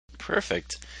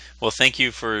Perfect. Well, thank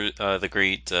you for the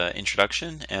great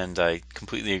introduction, and I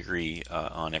completely agree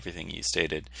on everything you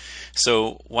stated.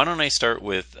 So, why don't I start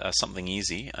with something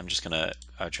easy? I'm just going to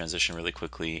transition really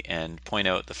quickly and point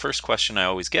out the first question I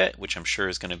always get, which I'm sure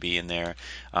is going to be in there.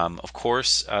 Of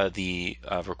course, the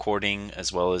recording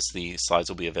as well as the slides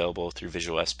will be available through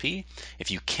VisualSP. If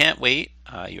you can't wait,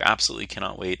 you absolutely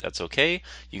cannot wait, that's okay.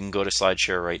 You can go to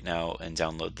SlideShare right now and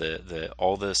download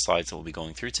all the slides that we'll be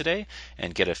going through today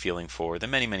and get a feeling for the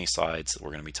many slides that we're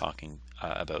going to be talking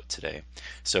about today.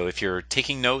 So if you're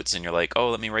taking notes and you're like,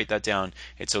 oh, let me write that down,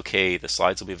 it's okay. The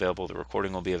slides will be available, the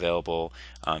recording will be available.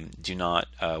 Do not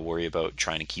worry about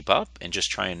trying to keep up, and just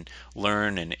try and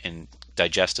learn and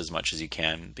digest as much as you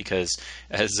can, because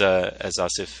as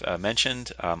Asif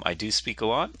mentioned, I do speak a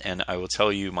lot, and I will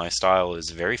tell you my style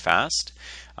is very fast.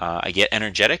 I get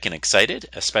energetic and excited,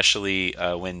 especially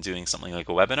when doing something like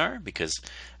a webinar, because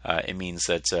it means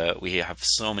that we have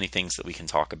so many things that we can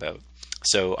talk about.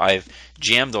 So I've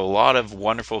jammed a lot of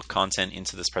wonderful content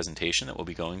into this presentation that we'll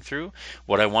be going through.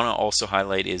 What I want to also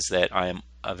highlight is that I am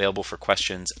available for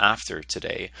questions after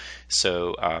today.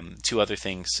 So two other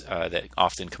things that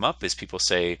often come up is people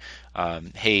say,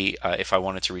 hey, if I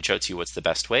wanted to reach out to you, what's the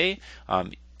best way?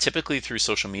 Typically through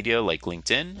social media like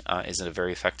LinkedIn is a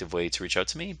very effective way to reach out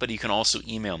to me, but you can also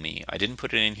email me. I didn't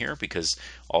put it in here because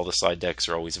all the slide decks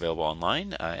are always available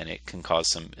online and it can cause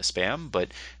some spam, but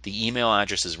the email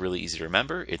address is really easy to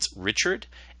remember. It's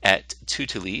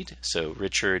Richard@2tolead, so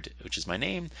Richard, which is my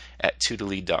name,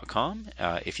 @2tolead.com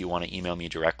if you want to email me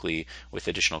directly with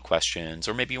additional questions,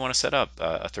 or maybe you want to set up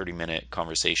a 30-minute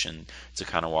conversation to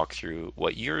kind of walk through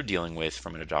what you're dealing with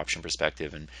from an adoption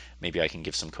perspective, and maybe I can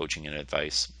give some coaching and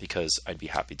advice, because I'd be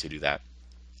happy to do that.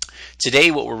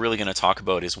 Today, what we're really going to talk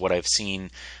about is what I've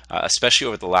seen, especially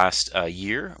over the last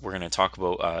year. We're going to talk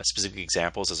about specific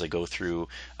examples as I go through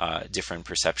different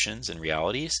perceptions and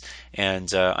realities.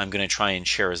 And I'm going to try and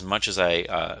share as much as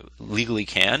I legally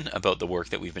can about the work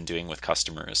that we've been doing with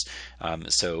customers.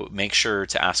 So make sure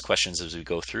to ask questions as we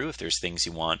go through if there's things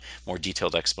you want more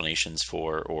detailed explanations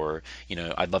for, or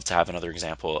I'd love to have another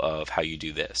example of how you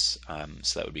do this.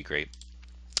 So that would be great.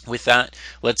 With that,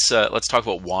 let's talk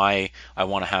about why I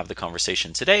want to have the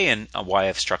conversation today, and why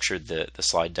I've structured the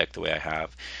slide deck the way I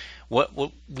have.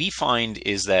 What we find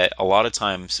is that a lot of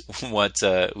times what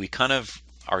we kind of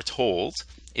are told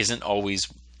isn't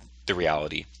always the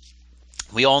reality.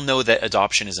 We all know that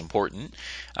adoption is important,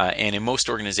 and in most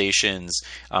organizations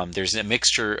there's a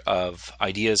mixture of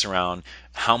ideas around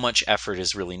how much effort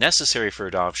is really necessary for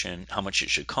adoption, how much it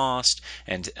should cost,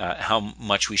 and how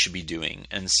much we should be doing.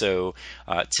 And so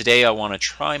today I want to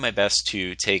try my best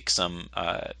to take some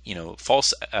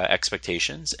false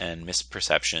expectations and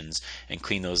misperceptions and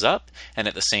clean those up, and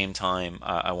at the same time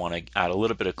I want to add a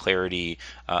little bit of clarity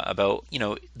about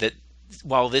that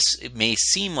while this may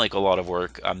seem like a lot of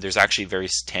work, there's actually very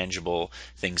tangible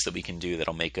things that we can do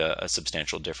that'll make a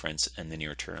substantial difference in the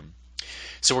near term.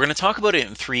 So we're going to talk about it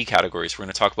in three categories. We're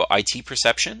going to talk about IT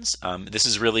perceptions. This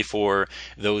is really for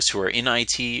those who are in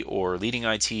IT or leading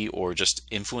IT or just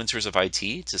influencers of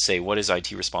IT, to say, what is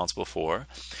IT responsible for?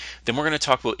 Then we're going to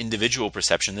talk about individual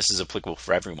perception. This is applicable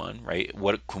for everyone, right?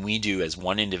 What can we do as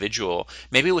one individual,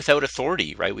 maybe without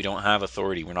authority, right? We don't have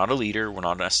authority. We're not a leader. We're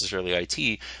not necessarily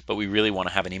IT, but we really want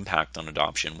to have an impact on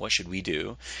adoption. What should we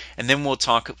do? And then we'll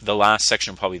talk, the last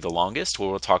section, probably the longest, where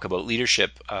we'll talk about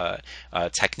leadership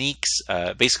techniques,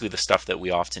 basically the stuff that we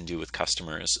often do with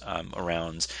customers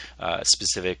around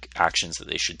specific actions that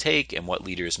they should take, and what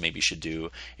leaders maybe should do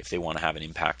if they want to have an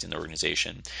impact in the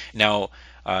organization. Now,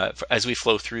 as we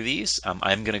flow through these,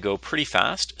 I'm going to go pretty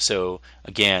fast. So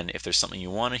again, if there's something you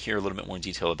want to hear a little bit more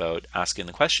detail about, ask in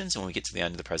the questions, and when we get to the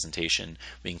end of the presentation,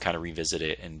 we can kind of revisit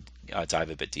it and dive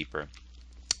a bit deeper.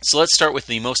 So let's start with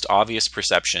the most obvious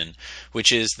perception,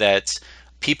 which is that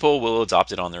people will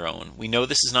adopt it on their own. We know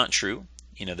this is not true.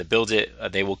 The build it,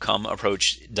 they will come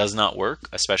approach does not work,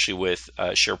 especially with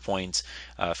SharePoint.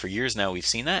 For years now, we've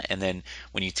seen that. And then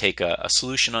when you take a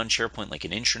solution on SharePoint, like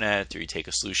an intranet, or you take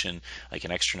a solution like an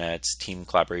extranet, team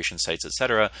collaboration sites,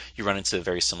 etc., you run into a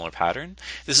very similar pattern.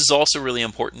 This is also really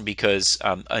important because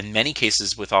in many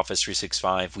cases with Office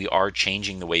 365, we are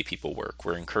changing the way people work.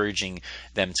 We're encouraging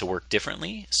them to work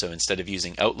differently. So instead of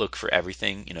using Outlook for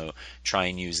everything, try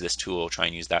and use this tool, try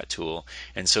and use that tool.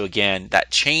 And so again, that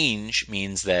change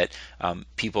means that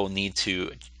people need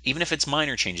to even if it's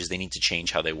minor changes, they need to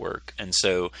change how they work. And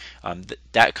so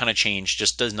that kind of change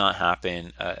just does not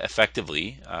happen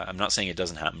effectively. I'm not saying it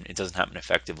doesn't happen. It doesn't happen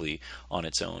effectively on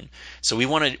its own. So we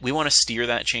want to steer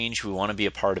that change. We want to be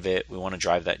a part of it. We want to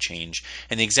drive that change.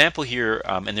 And the example here,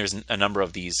 and there's a number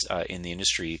of these in the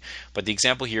industry, but the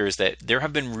example here is that there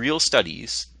have been real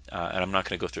studies. And I'm not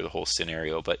going to go through the whole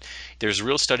scenario, but there's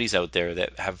real studies out there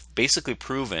that have basically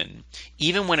proven,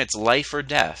 even when it's life or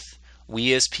death,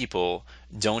 we as people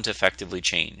don't effectively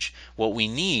change. What we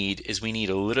need is we need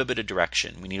a little bit of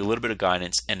direction. We need a little bit of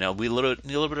guidance, and we need a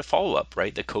little bit of follow-up,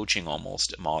 right? The coaching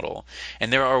almost model.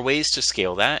 And there are ways to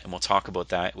scale that, and we'll talk about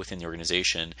that within the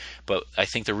organization. But I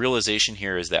think the realization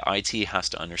here is that IT has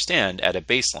to understand at a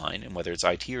baseline, and whether it's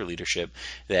IT or leadership,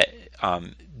 that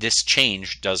this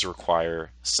change does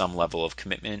require some level of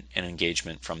commitment and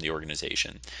engagement from the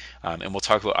organization. And we'll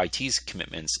talk about IT's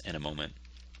commitments in a moment.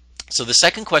 So the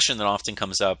second question that often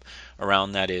comes up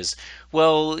around that is,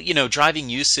 well, driving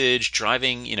usage,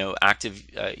 active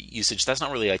usage, that's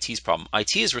not really IT's problem.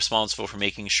 IT is responsible for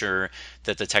making sure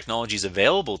that the technology is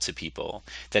available to people,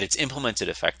 that it's implemented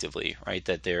effectively, right?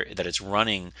 That it's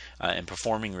running and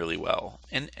performing really well.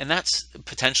 And that's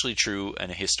potentially true in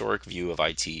a historic view of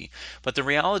IT. But the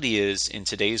reality is, in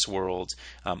today's world,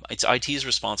 it's IT's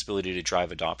responsibility to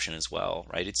drive adoption as well,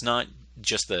 right? It's not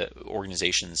just the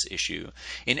organization's issue.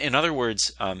 In other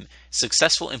words,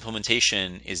 successful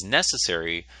implementation is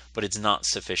necessary, but it's not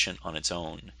sufficient on its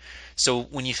own. So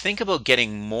when you think about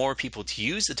getting more people to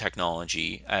use the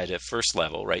technology at a first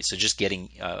level, right? So just getting,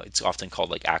 it's often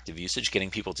called like active usage, getting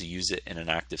people to use it in an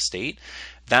active state.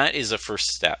 That is a first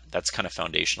step. That's kind of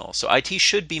foundational. So IT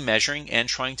should be measuring and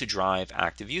trying to drive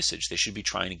active usage. They should be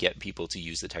trying to get people to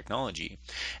use the technology.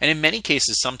 And in many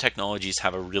cases, some technologies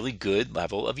have a really good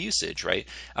level of usage, right?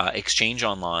 Exchange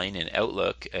Online and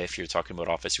Outlook, if you're talking about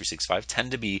Office 365,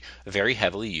 tend to be very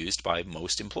heavily used by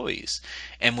most employees.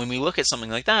 And when we look at something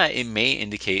like that, it may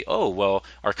indicate, oh, well,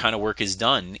 our kind of work is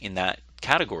done in that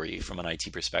category from an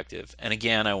IT perspective. And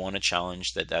again, I want to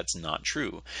challenge that that's not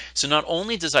true. So not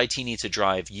only does IT need to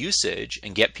drive usage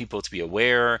and get people to be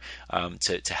aware,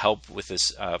 to help with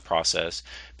this process,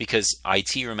 because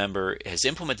IT, remember, has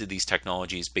implemented these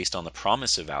technologies based on the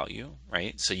promise of value,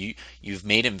 right? So you've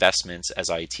made investments as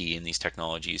IT in these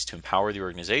technologies to empower the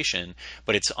organization,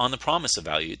 but it's on the promise of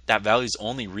value. That value is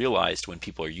only realized when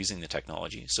people are using the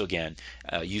technology. So again,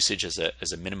 usage as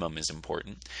a minimum is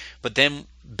important. But then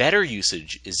better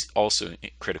usage is also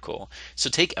critical. So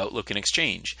take Outlook and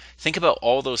Exchange. Think about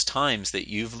all those times that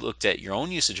you've looked at your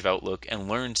own usage of Outlook and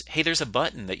learned, hey, there's a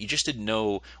button that you just didn't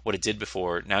know what it did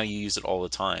before. Now you use it all the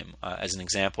time. As an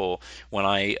example, when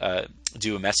I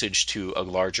do a message to a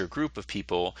larger group of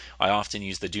people, I often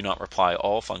use the do not reply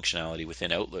all functionality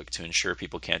within Outlook to ensure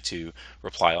people can't do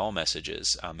reply all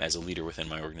messages as a leader within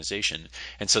my organization.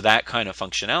 And so that kind of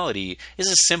functionality is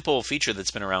a simple feature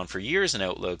that's been around for years in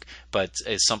Outlook, but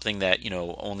is something that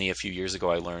only a few years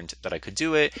ago I learned that I could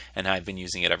do it, and I've been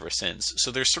using it ever since. So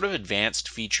there's sort of advanced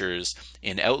features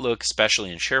in Outlook,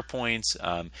 especially in SharePoint,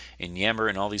 in Yammer,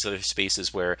 and all these other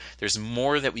spaces where there's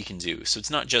more that we can do. So it's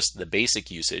not just the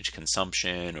basic usage,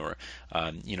 consumption, or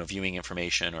viewing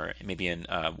information, or maybe in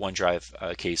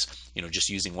OneDrive case, just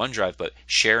using OneDrive, but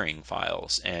sharing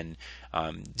files and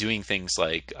doing things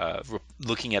like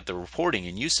looking at the reporting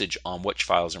and usage on which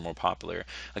files are more popular.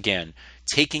 Again,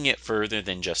 taking it further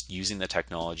than just using the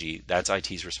technology, that's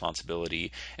IT's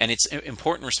responsibility. And it's an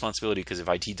important responsibility because if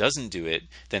IT doesn't do it,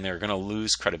 then they're going to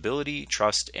lose credibility,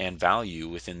 trust, and value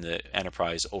within the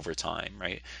enterprise over time,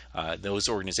 right? Those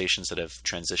organizations that have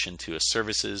transitioned to a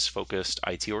services-focused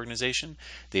IT organization,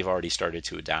 they've already started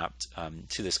to adapt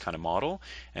to this kind of model.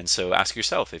 And so ask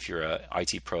yourself, if you're a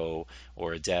IT pro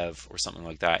or a dev or something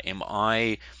like that,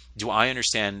 do I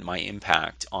understand my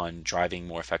impact on driving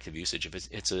more effective usage? If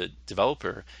it's a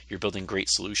developer, you're building great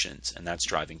solutions, and that's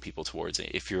driving people towards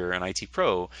it. If you're an IT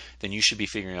pro, then you should be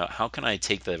figuring out, how can I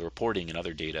take the reporting and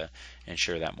other data and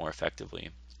share that more effectively?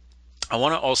 I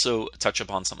want to also touch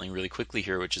upon something really quickly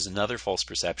here, which is another false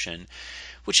perception,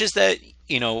 which is that,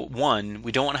 one,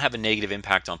 we don't want to have a negative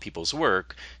impact on people's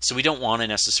work, so we don't want to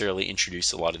necessarily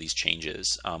introduce a lot of these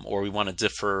changes, or we want to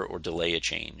defer or delay a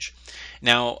change.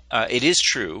 Now, it is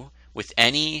true with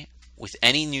any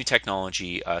new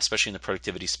technology, especially in the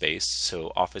productivity space,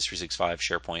 so Office 365,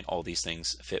 SharePoint, all these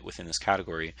things fit within this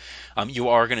category, you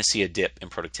are going to see a dip in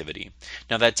productivity.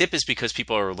 Now that dip is because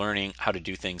people are learning how to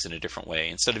do things in a different way.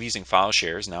 Instead of using file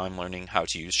shares, now I'm learning how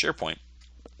to use SharePoint.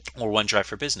 or OneDrive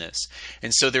for Business.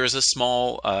 And so there is a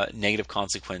small negative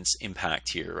consequence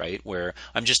impact here, right? Where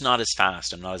I'm just not as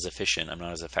fast, I'm not as efficient, I'm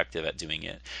not as effective at doing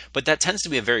it. But that tends to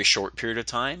be a very short period of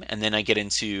time. And then I get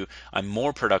into, I'm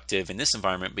more productive in this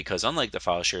environment because unlike the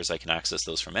file shares, I can access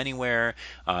those from anywhere.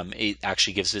 It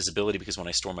actually gives visibility because when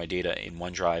I store my data in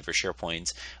OneDrive or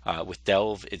SharePoint with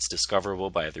Delve, it's discoverable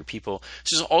by other people.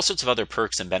 So there's all sorts of other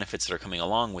perks and benefits that are coming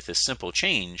along with this simple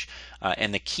change.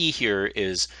 And the key here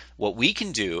is what we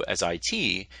can do as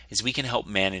IT is we can help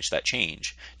manage that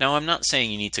change. Now, I'm not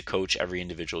saying you need to coach every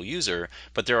individual user,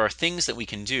 but there are things that we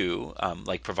can do,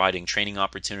 like providing training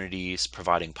opportunities,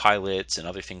 providing pilots, and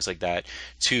other things like that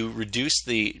to reduce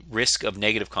the risk of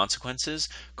negative consequences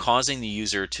causing the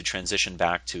user to transition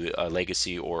back to a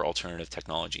legacy or alternative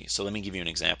technology. So let me give you an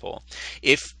example.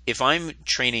 If I'm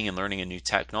training and learning a new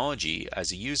technology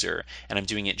as a user and I'm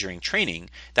doing it during training,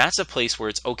 that's a place where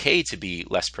it's okay to be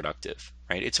less productive.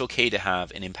 Right? It's okay to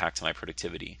have an impact on my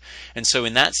productivity. And so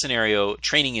in that scenario,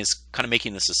 training is kind of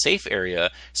making this a safe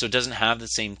area so it doesn't have the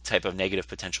same type of negative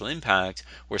potential impact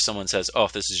where someone says, oh,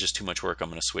 if this is just too much work, I'm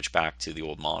going to switch back to the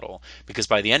old model. Because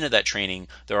by the end of that training,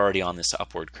 they're already on this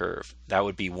upward curve. That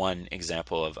would be one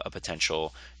example of a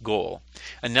potential goal.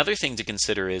 Another thing to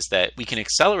consider is that we can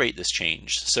accelerate this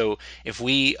change. So if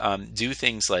we do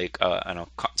things like, and I'll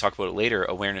talk about it later,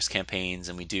 awareness campaigns,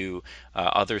 and we do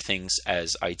other things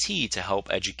as IT to help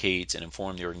educate and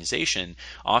inform the organization,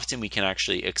 often we can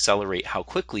actually accelerate how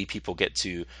quickly people get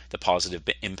to the positive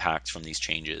impact from these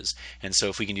changes. And so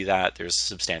if we can do that, there's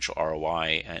substantial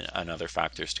ROI and other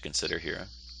factors to consider here.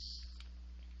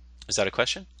 Is that a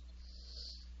question?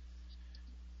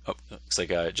 Oh, looks like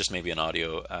just maybe an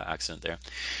audio accident there.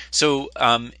 So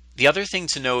the other thing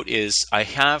to note is I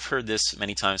have heard this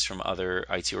many times from other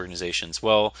IT organizations.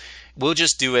 Well, we'll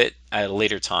just do it at a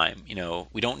later time.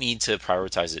 We don't need to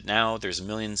prioritize it now. There's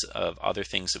millions of other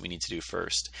things that we need to do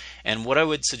first. And what I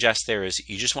would suggest there is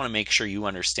you just want to make sure you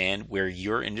understand where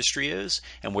your industry is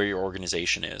and where your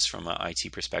organization is from an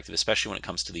IT perspective, especially when it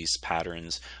comes to these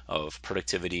patterns of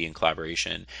productivity and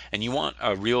collaboration. And you want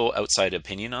a real outside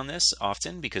opinion on this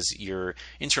often because your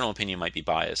internal opinion might be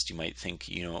biased. You might think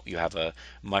you have a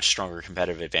much stronger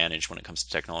competitive advantage when it comes to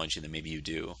technology than maybe you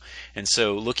do. And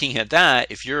so looking at that,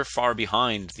 if you're far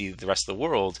behind the rest of the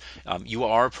world, you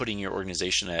are putting your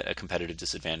organization at a competitive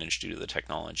disadvantage due to the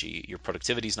technology. Your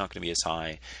productivity is not going to be as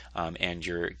high, and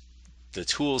the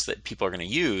tools that people are going to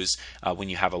use when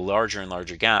you have a larger and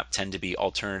larger gap tend to be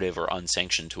alternative or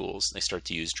unsanctioned tools. They start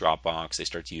to use Dropbox, they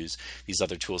start to use these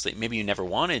other tools that maybe you never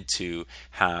wanted to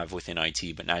have within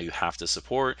IT, but now you have to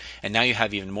support. And now you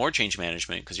have even more change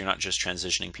management because you're not just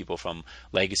transitioning people from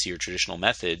legacy or traditional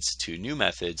methods to new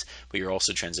methods, but you're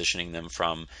also transitioning them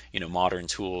from modern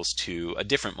tools to a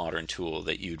different modern tool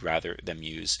that you'd rather them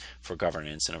use for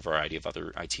governance and a variety of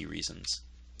other IT reasons.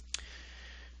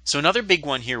 So another big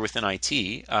one here within IT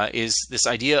is this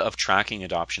idea of tracking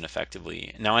adoption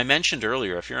effectively. Now, I mentioned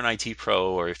earlier, if you're an IT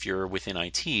pro or if you're within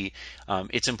IT,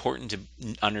 it's important to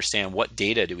understand what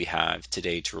data do we have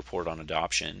today to report on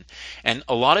adoption. And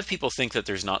a lot of people think that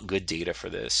there's not good data for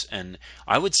this. And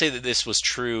I would say that this was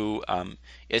true,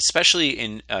 especially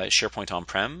in SharePoint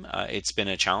on-prem. It's been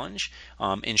a challenge.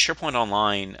 In SharePoint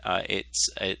Online, it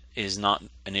is not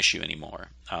an issue anymore.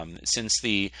 Since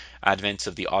the advent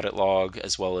of the audit log,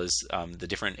 as well as the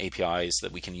different APIs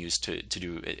that we can use to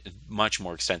do much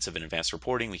more extensive and advanced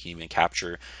reporting, we can even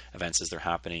capture events as they're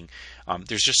happening.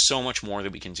 There's just so much more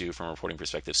that we can do from a reporting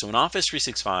perspective. So in Office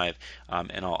 365,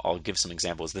 and I'll give some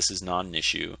examples, this is not an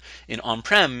issue. In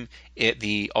on-prem,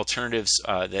 the alternatives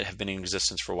that have been in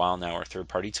existence for a while now are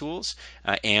third-party tools,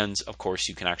 and of course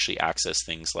you can actually access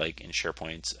things like in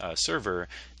SharePoint Server,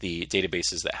 the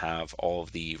databases that have all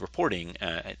of the reporting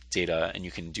data, and you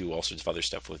can do all sorts of other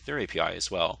stuff with their API as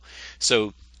well.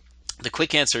 So the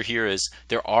quick answer here is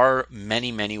there are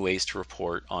many, many ways to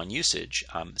report on usage.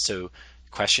 So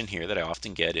question here that I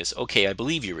often get is, okay, I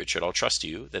believe you, Richard, I'll trust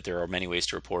you that there are many ways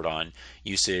to report on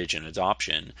usage and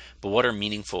adoption, but what are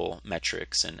meaningful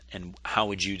metrics and how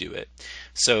would you do it?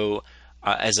 So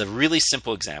as a really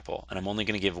simple example, and I'm only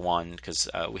going to give one because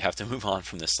we have to move on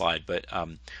from this slide, but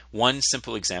one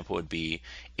simple example would be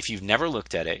if you've never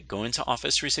looked at it, go into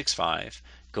Office 365,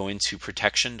 go into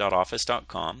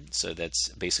protection.office.com, so that's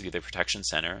basically the protection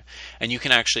center, and you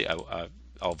can actually, I'll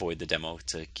avoid the demo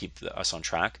to keep us on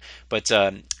track, but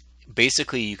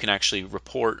basically you can actually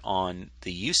report on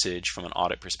the usage from an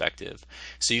audit perspective.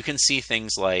 So you can see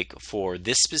things like, for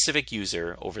this specific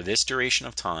user over this duration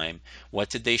of time, what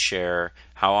did they share,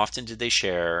 how often did they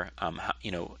share,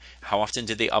 how often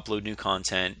did they upload new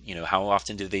content, how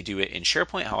often did they do it in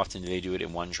SharePoint, how often did they do it in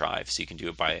OneDrive. So you can do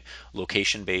it by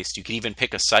location based. You could even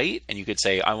pick a site and you could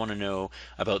say, I want to know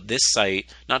about this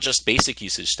site, not just basic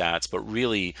usage stats, but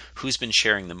really who's been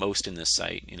sharing the most in this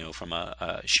site, from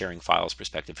a sharing files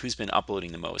perspective, who's been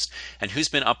uploading the most, and who's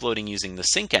been uploading using the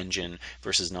sync engine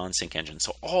versus non-sync engine.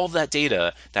 So all that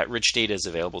data, that rich data, is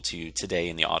available to you today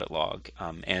in the audit log.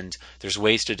 And there's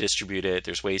ways to distribute it,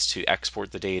 there's ways to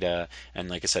export the data, and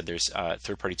like I said, there's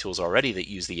third-party tools already that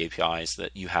use the APIs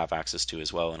that you have access to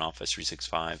as well in Office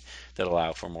 365 that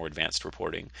allow for more advanced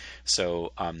reporting.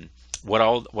 So what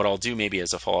I'll do maybe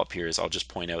as a follow-up here is I'll just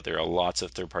point out there are lots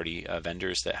of third-party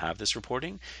vendors that have this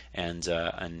reporting, and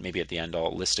maybe at the end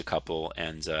I'll list a couple.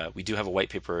 And we do have a white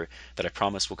paper that I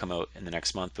promise will come out in the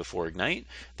next month before Ignite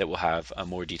that will have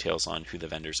more details on who the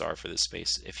vendors are for this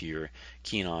space if you're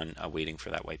keen on waiting for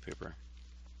that white paper.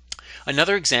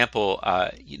 Another example,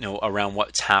 around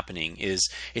what's happening is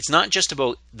it's not just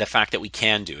about the fact that we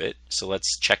can do it. So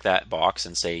let's check that box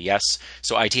and say yes.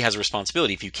 So IT has a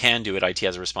responsibility. If you can do it, IT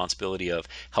has a responsibility of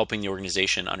helping the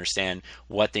organization understand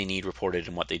what they need reported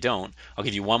and what they don't. I'll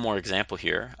give you one more example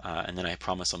here, and then I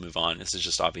promise I'll move on. This is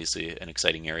just obviously an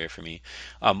exciting area for me.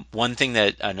 One thing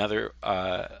that another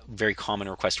very common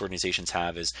request organizations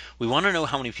have is we want to know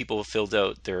how many people have filled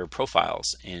out their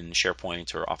profiles in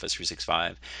SharePoint or Office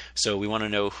 365. So we want to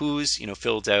know who's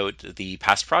filled out the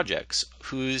past projects,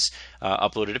 who's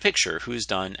uploaded a picture, who's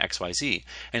done XYZ.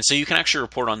 And so you can actually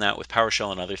report on that with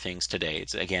PowerShell and other things today.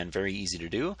 It's, again, very easy to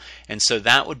do. And so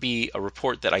that would be a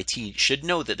report that IT should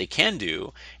know that they can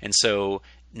do. And so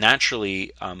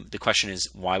naturally, the question is,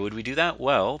 why would we do that?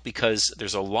 Well, because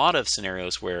there's a lot of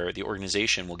scenarios where the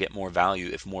organization will get more value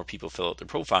if more people fill out their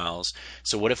profiles.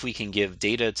 So what if we can give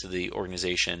data to the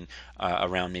organization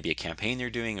around maybe a campaign they're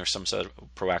doing or some sort of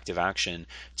proactive action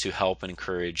to help and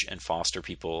encourage and foster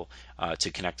people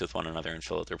to connect with one another and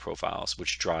fill out their profiles,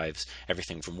 which drives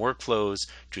everything from workflows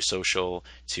to social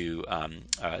to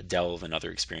Delve and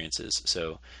other experiences.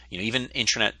 So even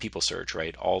intranet people search,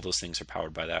 right? All those things are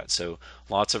powered by that. So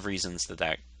lots of reasons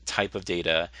that type of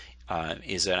data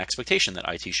is an expectation that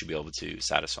IT should be able to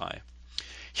satisfy.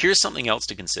 Here's something else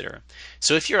to consider.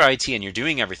 So if you're IT and you're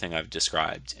doing everything I've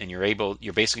described, and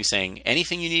you're basically saying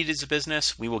anything you need as a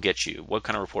business, we will get you. What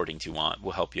kind of reporting do you want?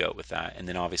 We'll help you out with that. And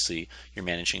then obviously you're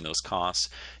managing those costs.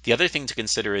 The other thing to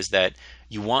consider is that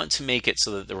you want to make it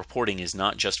so that the reporting is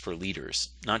not just for leaders,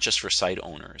 not just for site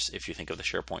owners, if you think of the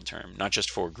SharePoint term, not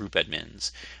just for group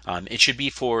admins. It should be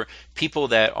for people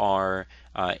that are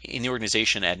in the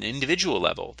organization at an individual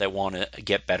level that want to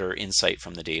get better insight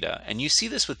from the data. And you see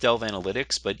this with Delve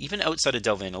Analytics, but even outside of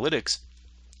Delve Analytics,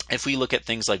 if we look at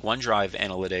things like OneDrive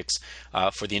Analytics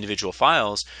for the individual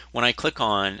files, when I click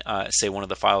on, say, one of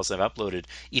the files I've uploaded,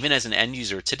 even as an end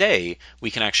user today,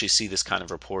 we can actually see this kind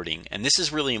of reporting. And this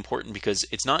is really important because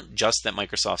it's not just that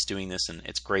Microsoft's doing this and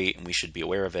it's great and we should be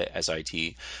aware of it as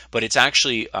IT, but it's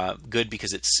actually good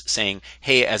because it's saying,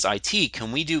 hey, as IT,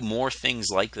 can we do more things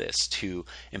like this to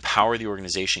empower the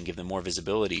organization, give them more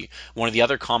visibility? One of the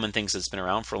other common things that's been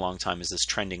around for a long time is this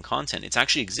trending content. It's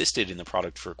actually existed in the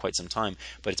product for quite some time,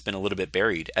 but it's been a little bit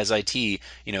buried. As IT,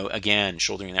 again,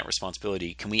 shouldering that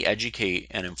responsibility, can we educate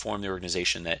and inform the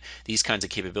organization that these kinds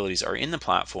of capabilities are in the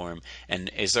platform,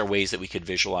 and is there ways that we could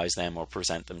visualize them or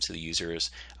present them to the users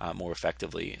more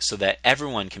effectively so that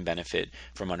everyone can benefit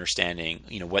from understanding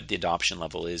what the adoption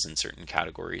level is in certain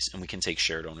categories, and we can take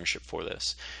shared ownership for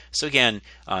this. So again,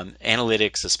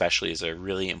 analytics especially is a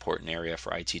really important area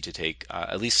for IT to take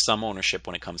at least some ownership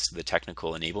when it comes to the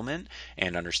technical enablement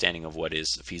and understanding of what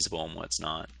is feasible and what's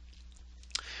not.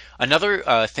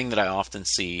 Another thing that I often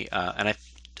see, and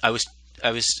I was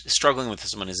struggling with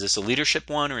this one. Is this a leadership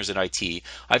one or is it IT?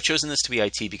 I've chosen this to be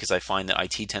IT because I find that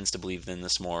IT tends to believe in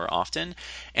this more often,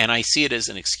 and I see it as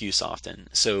an excuse often.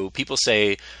 So people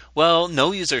say, well,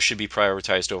 no user should be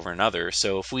prioritized over another.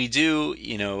 So if we do,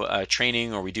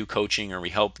 training or we do coaching or we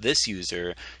help this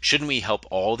user, shouldn't we help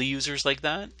all the users like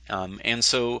that? And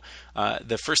so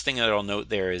the first thing that I'll note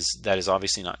there is that is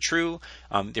obviously not true.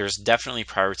 There's definitely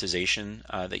prioritization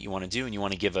that you want to do, and you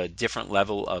want to give a different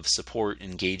level of support,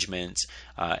 engagement,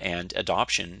 and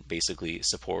adoption basically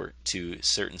support to a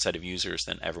certain set of users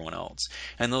than everyone else.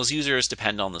 And those users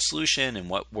depend on the solution and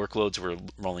what workloads we're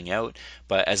rolling out.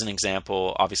 But as an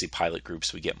example, obviously pilot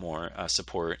groups, we get more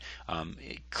support.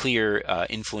 Clear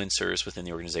influencers within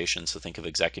the organization, so think of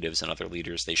executives and other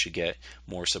leaders, they should get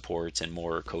more support and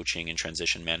more coaching and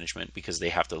transition management because they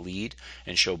have to lead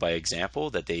and show by example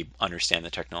that they understand the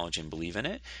technology and believe in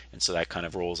it. And so that kind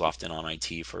of rolls often on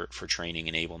IT for training,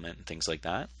 enablement, and things like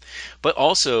that. But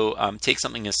also take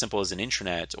something as simple as an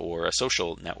intranet or a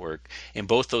social network. In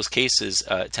both those cases,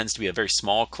 it tends to be a very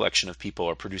small collection of people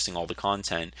are producing all the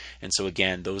content. And so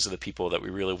again, those are the people that we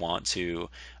really want to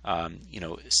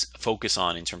focus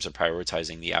on in terms of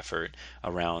prioritizing the effort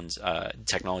around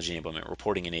technology enablement,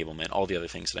 reporting enablement, all the other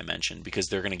things that I mentioned, because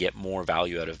they're going to get more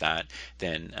value out of that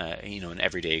than an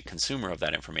everyday consumer of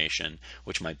that information,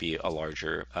 which might be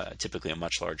typically a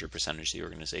much larger percentage of the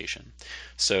organization.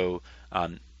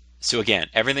 So again,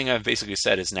 everything I've basically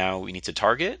said is now we need to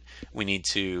target, we need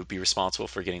to be responsible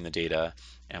for getting the data,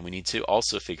 and we need to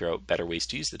also figure out better ways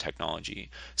to use the technology.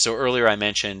 So earlier I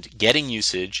mentioned getting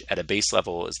usage at a base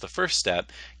level is the first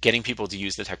step. Getting people to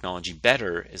use the technology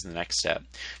better is the next step.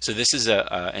 So this is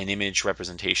an image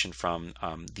representation from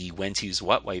the When to Use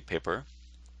What white paper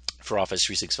for Office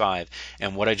 365.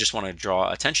 And what I just want to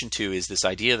draw attention to is this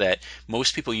idea that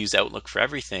most people use Outlook for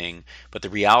everything, but the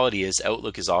reality is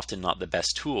Outlook is often not the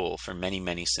best tool for many,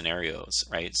 many scenarios,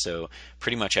 right? So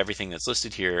pretty much everything that's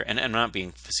listed here, and I'm not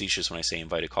being facetious when I say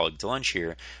invite a colleague to lunch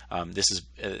here,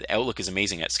 Outlook is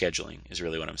amazing at scheduling is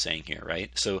really what I'm saying here,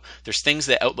 right? So there's things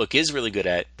that Outlook is really good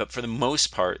at, but for the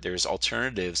most part, there's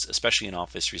alternatives, especially in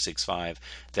Office 365,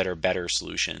 that are better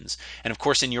solutions. And of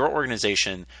course, in your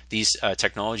organization, these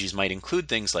technologies might include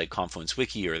things like Confluence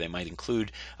Wiki, or they might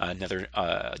include another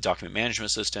document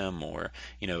management system, or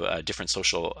a different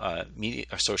social media,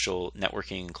 or social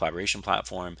networking and collaboration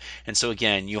platform. And so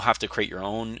again, you'll have to create your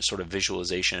own sort of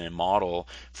visualization and model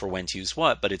for when to use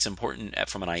what. But it's important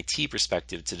from an IT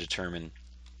perspective to determine,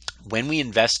 when we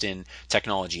invest in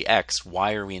technology X,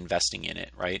 why are we investing in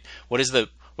it, right? What is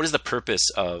the purpose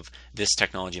of this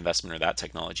technology investment or that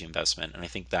technology investment? And I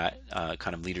think that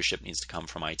kind of leadership needs to come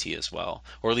from IT as well,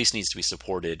 or at least needs to be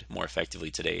supported more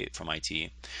effectively today from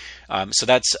IT. So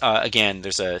that's, again,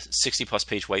 there's a 60+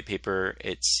 page white paper.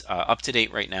 It's up to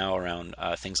date right now around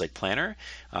things like Planner.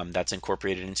 That's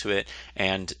incorporated into it.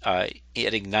 And at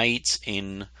Ignite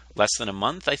in less than a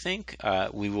month, I think,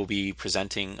 we will be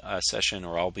presenting a session,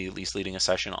 or I'll be at least leading a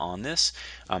session on this.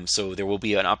 So there will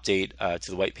be an update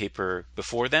to the white paper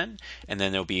before then, and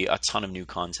then there'll be a ton of new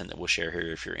content that we'll share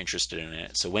here if you're interested in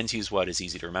it. So When to Use What is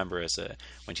easy to remember as a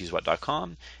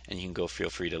whentousewhat.com, and you can feel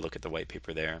free to look at the white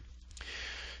paper there.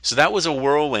 So that was a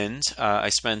whirlwind. I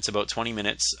spent about 20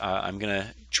 minutes. I'm going to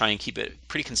try and keep it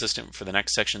pretty consistent for the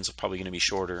next sections. It's probably going to be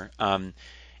shorter.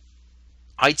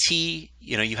 IT,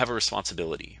 you have a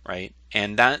responsibility, right?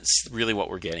 And that's really what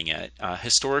we're getting at.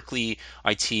 Historically,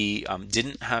 IT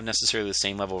didn't have necessarily the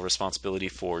same level of responsibility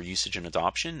for usage and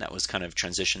adoption. That was kind of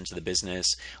transition to the business.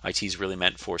 IT is really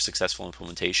meant for successful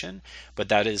implementation. But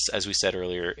that is, as we said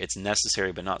earlier, it's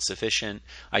necessary but not sufficient.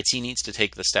 IT needs to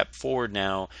take the step forward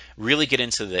now, really get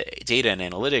into the data and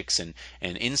analytics and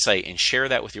insight, and share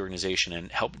that with the organization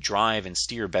and help drive and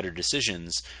steer better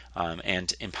decisions,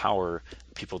 and empower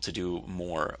people to do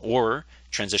more, or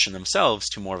transition themselves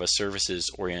to more of a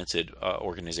services-oriented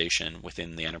organization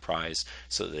within the enterprise,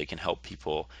 so that they can help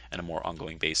people on a more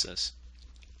ongoing basis.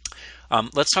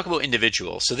 Let's talk about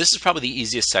individual. So this is probably the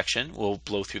easiest section. We'll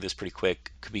blow through this pretty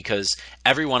quick because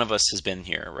every one of us has been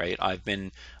here, right? I've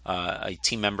been a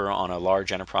team member on a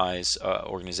large enterprise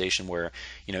organization where,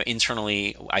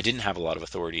 internally I didn't have a lot of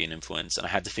authority and influence, and I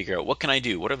had to figure out, what can I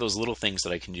do? What are those little things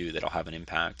that I can do that'll have an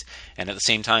impact? And at the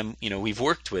same time, we've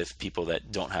worked with people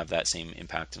that don't have that same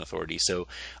impact and authority. So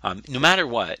no matter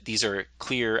what, these are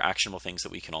clear, actionable things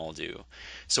that we can all do.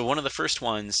 So one of the first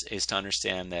ones is to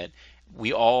understand that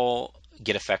we all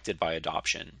get affected by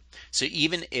adoption. So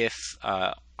even if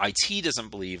IT doesn't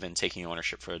believe in taking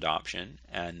ownership for adoption,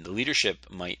 and the leadership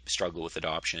might struggle with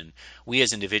adoption, we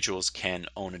as individuals can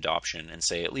own adoption and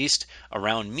say, at least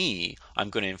around me,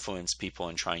 I'm going to influence people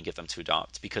and try and get them to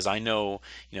adopt, because I know,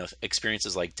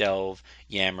 experiences like Delve,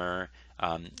 Yammer,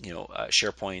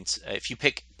 SharePoint. If you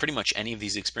pick pretty much any of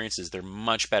these experiences, they're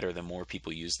much better the more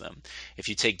people use them. If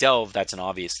you take Delve, that's an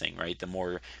obvious thing, right? The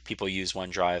more people use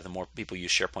OneDrive, the more people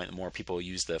use SharePoint, the more people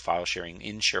use the file sharing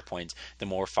in SharePoint, the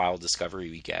more file discovery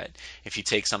we get. If you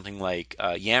take something like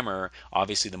Yammer,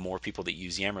 obviously the more people that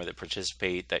use Yammer, that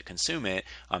participate, that consume it,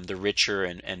 the richer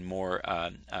and more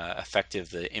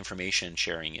effective the information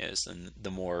sharing is, and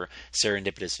the more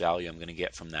serendipitous value I'm going to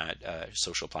get from that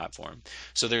social platform.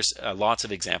 So there's lots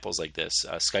of examples like this.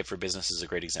 Skype for Business is a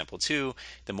great example too.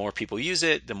 The more people use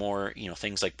it, the more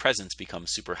things like presence become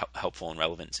super helpful and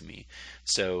relevant to me.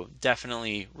 So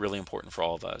definitely really important for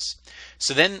all of us.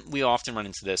 So then we often run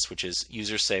into this, which is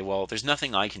users say, well, there's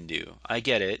nothing I can do. I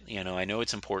get it, I know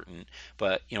it's important,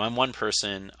 but I'm one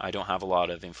person, I don't have a lot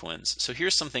of influence. So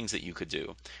here's some things that you could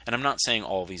do. And I'm not saying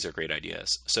all of these are great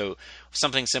ideas. So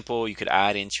something simple you could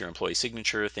add into your employee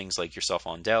signature, things like yourself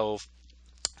on Delve.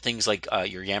 Things like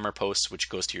your Yammer posts, which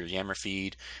goes to your Yammer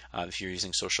feed. If you're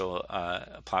using social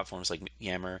platforms like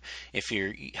Yammer, if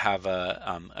you have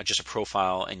just a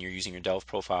profile and you're using your Delve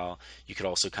profile, you could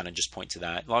also kind of just point to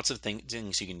that. Lots of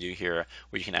things you can do here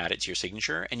where you can add it to your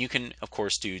signature, and you can of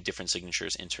course do different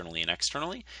signatures internally and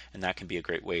externally, and that can be a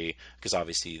great way, because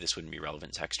obviously this wouldn't be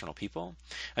relevant to external people.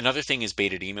 Another thing is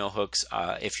baited email hooks.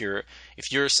 If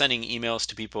you're sending emails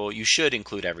to people, you should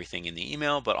include everything in the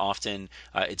email, but often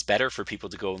it's better for people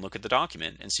to go and look at the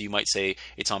document. And so you might say,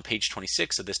 it's on page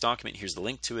 26 of this document, here's the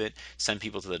link to it, send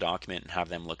people to the document and have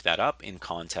them look that up in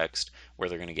context where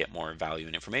they're going to get more value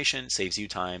and information, saves you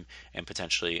time, and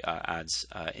potentially adds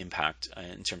impact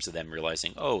in terms of them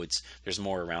realizing, oh, there's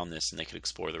more around this, and they could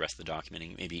explore the rest of the document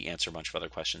and maybe answer a bunch of other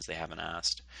questions they haven't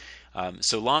asked.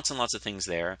 So lots and lots of things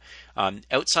there.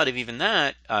 Outside of even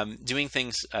that, doing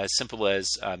things as simple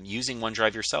as using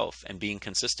OneDrive yourself and being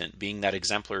consistent, being that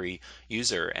exemplary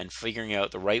user and figuring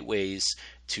out the right ways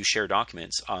to share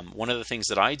documents. One of the things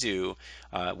that I do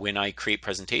when I create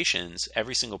presentations,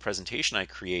 every single presentation I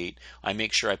create, I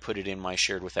make sure I put it in my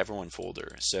shared with everyone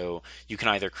folder. So you can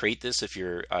either create this if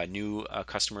you're a new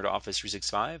customer to Office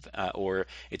 365, or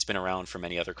it's been around for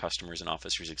many other customers in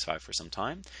Office 365 for some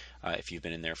time, if you've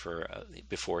been in there for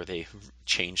before they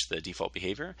changed the default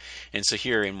behavior. And so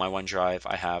here in my OneDrive,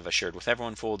 I have a shared with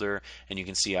everyone folder, and you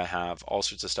can see I have all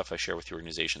sorts of stuff I share with the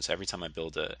organization. So every time I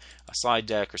build a slide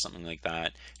deck or something like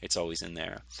that, it's always in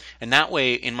there. And that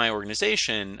way, in my organization,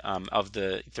 of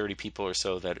the 30 people or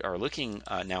so that are looking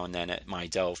now and then at my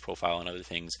Delve profile and other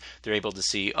things, they're able to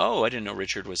see, oh, I didn't know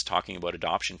Richard was talking about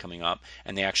adoption coming up,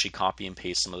 and they actually copy and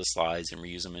paste some of the slides and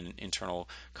reuse them in internal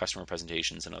customer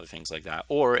presentations and other things like that.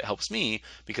 Or it helps me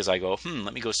because I go,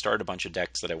 let me go start a bunch of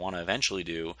decks that I want to eventually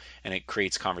do, and it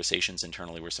creates conversations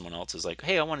internally where someone else is like,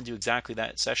 hey, I want to do exactly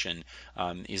that session.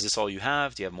 Is this all you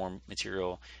have? Do you have more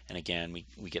material? And again,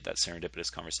 we get that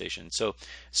serendipitous conversation. So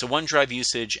OneDrive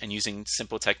usage and using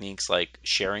simple techniques like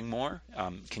sharing more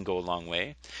can go a long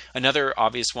way. Another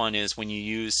obvious one is when you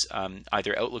use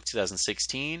either Outlook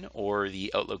 2016 or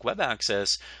the Outlook Web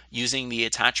Access, using the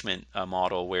attachment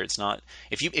model, where it's not,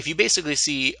 if you basically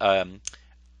see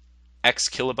X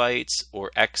kilobytes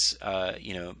or X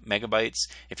megabytes,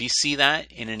 if you see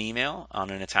that in an email on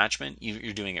an attachment,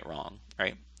 you're doing it wrong,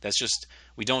 right? That's just,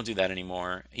 we don't do that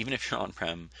anymore, even if you're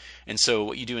on-prem. And so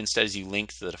what you do instead is you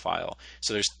link to the file.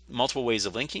 So there's multiple ways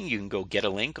of linking. You can go get a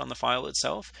link on the file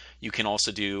itself. You can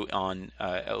also do on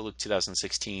Outlook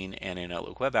 2016 and in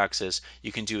Outlook Web Access,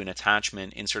 you can do an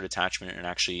attachment, insert attachment, and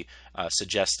actually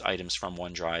suggest items from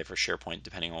OneDrive or SharePoint,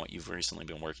 depending on what you've recently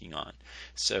been working on.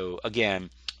 So again,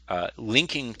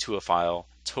 linking to a file,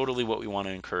 totally what we want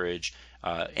to encourage.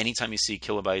 Anytime you see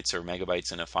kilobytes or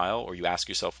megabytes in a file, or you ask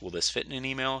yourself, will this fit in an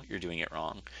email? You're doing it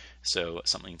wrong. So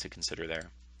something to consider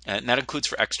there. And that includes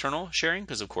for external sharing,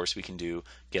 because of course we can do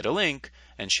get a link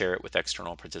and share it with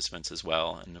external participants as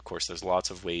well. And of course there's lots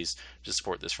of ways to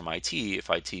support this from IT. If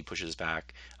IT pushes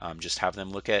back, just have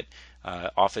them look at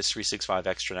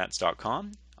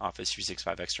Office365extranets.com.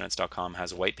 Office365extranets.com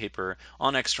has a white paper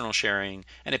on external sharing,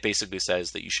 and it basically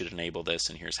says that you should enable this,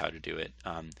 and here's how to do it.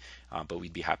 But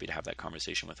we'd be happy to have that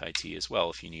conversation with IT as well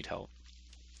if you need help.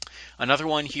 Another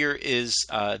one here is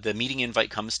the meeting invite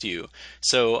comes to you.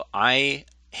 So I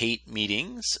hate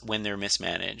meetings when they're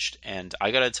mismanaged, and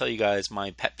I gotta tell you guys,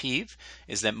 my pet peeve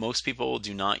is that most people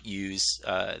do not use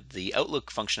the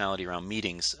Outlook functionality around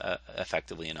meetings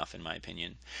effectively enough, in my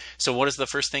opinion. So what is the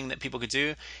first thing that people could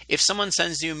do? If someone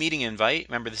sends you a meeting invite,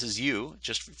 remember this is you,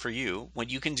 just for you, what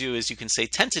you can do is you can say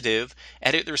tentative,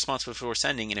 edit the response before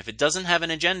sending, and if it doesn't have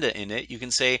an agenda in it, you can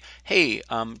say, hey,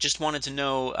 just wanted to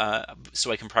know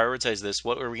so I can prioritize this,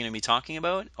 what are we going to be talking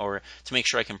about, or to make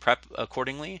sure I can prep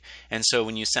accordingly. And so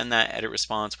when you you send that edit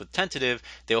response with tentative,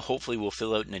 they'll hopefully will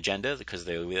fill out an agenda, because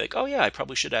they'll be like, oh yeah, I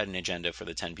probably should add an agenda for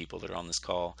the 10 people that are on this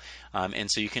call. And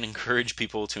so you can encourage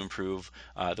people to improve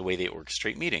the way they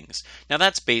orchestrate meetings. Now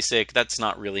that's basic, that's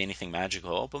not really anything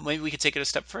magical, but maybe we could take it a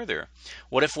step further.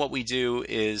 What if what we do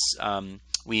is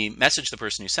we message the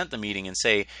person who sent the meeting and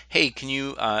say, hey, can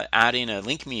you add in a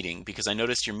link meeting? Because I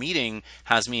noticed your meeting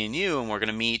has me and you, and we're going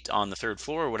to meet on the 3rd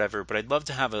floor or whatever, but I'd love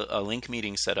to have a link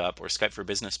meeting set up, or Skype for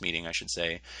Business meeting, I should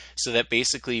say, so that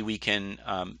basically we can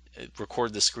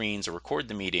record the screens or record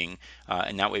the meeting,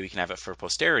 and that way we can have it for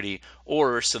posterity,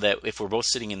 or so that if we're both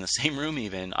sitting in the same room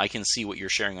even, I can see what you're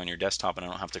sharing on your desktop and I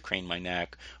don't have to crane my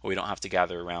neck, or we don't have to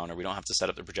gather around, or we don't have to set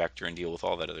up the projector and deal with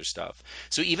all that other stuff.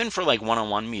 So even for like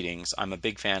one-on-one meetings, I'm a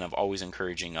big fan of always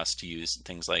encouraging us to use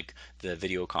things like the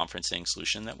video conferencing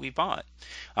solution that we bought.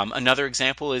 Another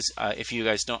example is, if you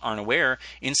guys aren't aware,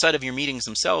 inside of your meetings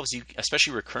themselves,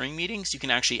 especially recurring meetings, you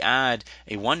can actually add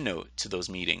a OneNote to those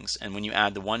meetings. And when you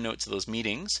add the OneNote to those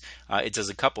meetings, it does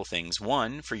a couple things.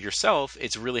 One, for yourself,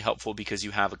 it's really helpful because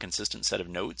you have a consistent set of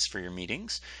notes for your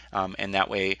meetings. And that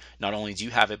way, not only do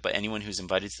you have it, but anyone who's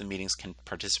invited to the meetings can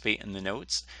participate in the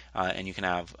notes. And you can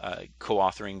have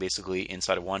co-authoring basically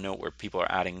inside of OneNote, where people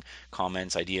are adding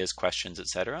comments, ideas, questions,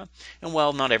 etc. And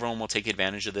while not everyone will take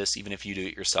advantage of this, even if you do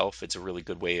it yourself, it's a really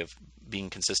good way of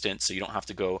being consistent, so you don't have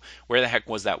to go, where the heck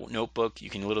was that notebook? You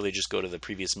can literally just go to the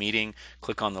previous meeting,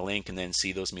 click on the link, and then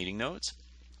see those meeting notes.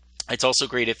 It's also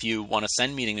great if you want to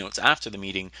send meeting notes after the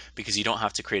meeting, because you don't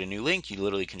have to create a new link. You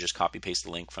literally can just copy paste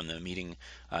the link from the meeting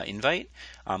invite.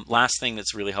 Last thing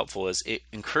that's really helpful is it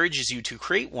encourages you to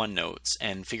create OneNotes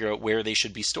and figure out where they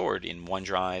should be stored in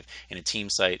OneDrive, in a team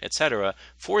site, etc.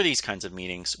 for these kinds of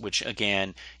meetings, which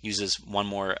again uses one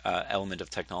more element of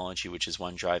technology, which is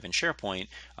OneDrive and SharePoint,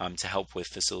 to help with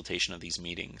facilitation of these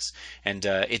meetings. And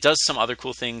it does some other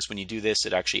cool things when you do this.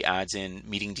 It actually adds in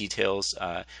meeting details,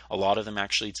 a lot of them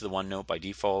actually, to the OneNote by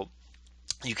default.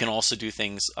 You can also do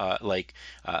things like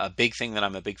a big thing that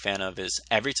I'm a big fan of is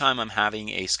every time I'm having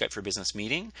a Skype for Business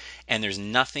meeting and there's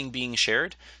nothing being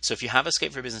shared. So if you have a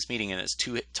Skype for Business meeting and it's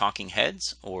 2 talking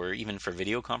heads, or even for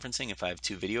video conferencing, if I have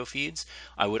 2 video feeds,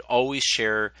 I would always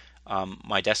share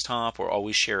my desktop, or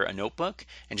always share a notebook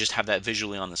and just have that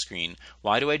visually on the screen.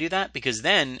 Why do I do that? Because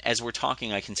then as we're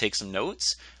talking, I can take some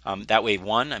notes. That way,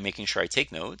 1, I'm making sure I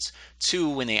take notes. 2,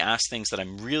 when they ask things that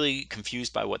I'm really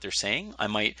confused by what they're saying, I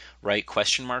might write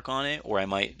question mark on it, or I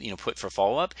might put for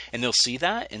follow-up, and they'll see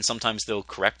that, and sometimes they'll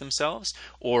correct themselves,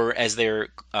 or as they're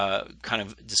kind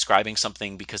of describing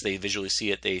something, because they visually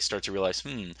see it, they start to realize,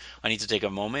 I need to take a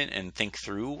moment and think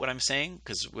through what I'm saying,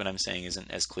 because what I'm saying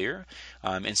isn't as clear.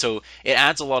 And so it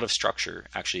adds a lot of structure,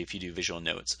 actually, if you do visual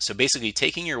notes. So basically,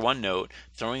 taking your OneNote,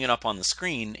 throwing it up on the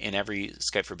screen in every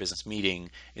Skype for Business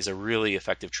meeting is a really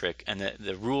effective trick. And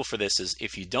the rule for this is,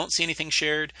 if you don't see anything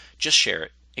shared, just share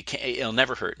it. It'll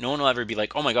never hurt. No one will ever be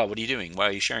like, oh my God, what are you doing? Why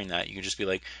are you sharing that? You can just be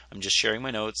like, I'm just sharing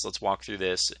my notes. Let's walk through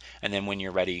this. And then when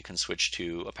you're ready, you can switch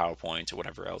to a PowerPoint or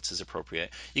whatever else is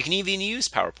appropriate. You can even use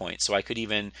PowerPoint. So I could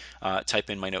even type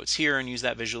in my notes here and use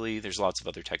that visually. There's lots of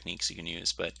other techniques you can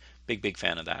use, but big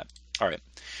fan of that. All right.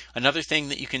 Another thing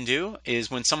that you can do is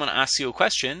when someone asks you a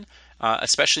question,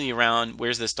 especially around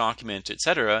where's this document,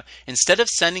 etc., instead of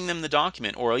sending them the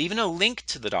document or even a link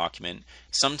to the document,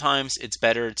 sometimes it's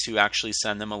better to actually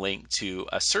send them a link to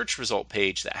a search result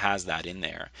page that has that in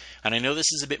there. And I know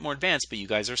this is a bit more advanced, but you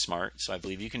guys are smart, so I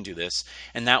believe you can do this.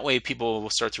 And that way people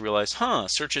will start to realize,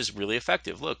 search is really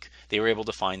effective. Look, they were able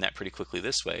to find that pretty quickly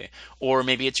this way. Or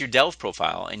maybe it's your Delve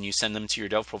profile, and you send them to your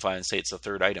Delve profile and say it's the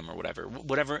 3rd item or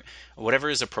whatever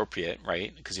is appropriate,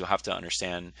 right? Because you'll have to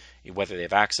understand whether they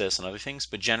have access and other things.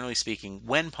 But generally speaking,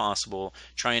 when possible,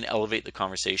 try and elevate the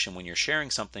conversation when you're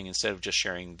sharing something, instead of just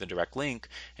sharing the direct link,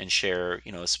 and share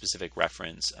a specific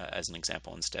reference as an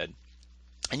example instead.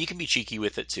 And you can be cheeky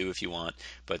with it too if you want,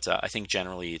 but I think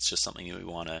generally it's just something that we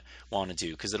want to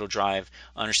do, because it'll drive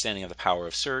understanding of the power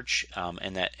of search,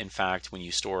 and that in fact when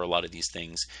you store a lot of these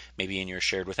things, maybe in your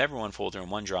shared with everyone folder in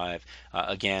OneDrive,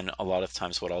 again, a lot of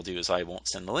times what I'll do is I won't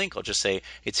send the link. I'll just say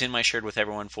it's in my shared with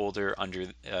everyone folder under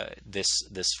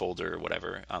this folder or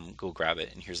whatever. Go grab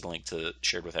it, and here's the link to the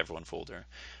shared with everyone folder.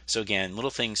 So again,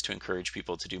 little things to encourage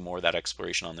people to do more of that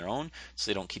exploration on their own, so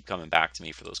they don't keep coming back to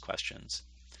me for those questions.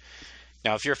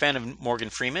 Now, if you're a fan of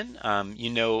Morgan Freeman, you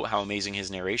know how amazing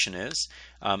his narration is.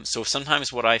 So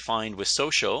sometimes what I find with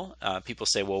social, people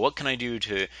say, well, what can I do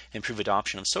to improve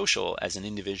adoption of social as an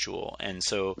individual? And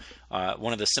so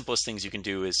one of the simplest things you can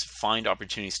do is find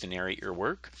opportunities to narrate your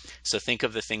work. So think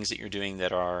of the things that you're doing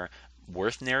that are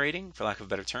worth narrating, for lack of a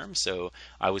better term. So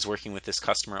I was working with this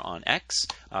customer on X.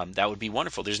 That would be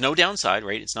wonderful. There's no downside,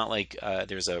 right? It's not like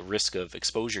there's a risk of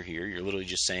exposure here. You're literally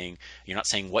just saying, you're not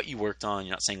saying what you worked on,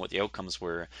 you're not saying what the outcomes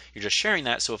were. You're just sharing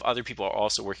that. So if other people are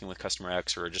also working with customer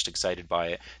X or are just excited by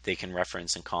it, they can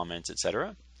reference and comment,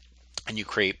 etc., and you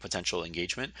create potential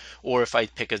engagement. Or if I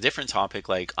pick a different topic,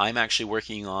 like I'm actually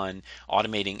working on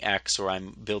automating X, or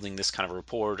I'm building this kind of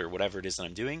report or whatever it is that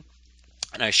I'm doing,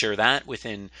 and I share that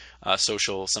within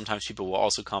social, sometimes people will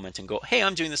also comment and go, hey,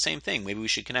 I'm doing the same thing, maybe we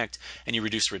should connect. And you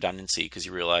reduce redundancy because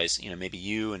you realize, maybe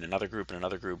you and another group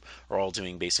are all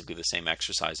doing basically the same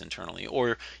exercise internally,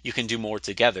 or you can do more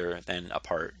together than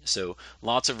apart. So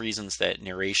lots of reasons that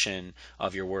narration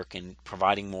of your work and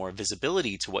providing more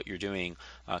visibility to what you're doing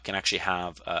can actually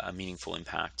have a meaningful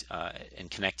impact in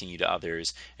connecting you to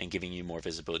others and giving you more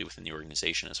visibility within the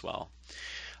organization as well.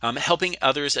 Helping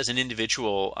others as an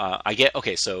individual,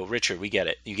 okay, so Richard, we get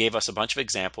it. You gave us a bunch of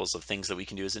examples of things that we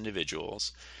can do as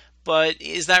individuals, but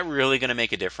is that really going to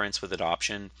make a difference with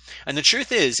adoption? And the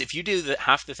truth is, if you do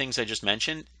half the things I just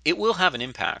mentioned, it will have an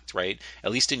impact, right?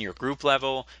 At least in your group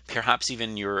level, perhaps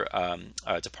even your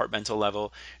departmental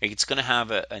level. It's going to have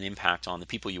an impact on the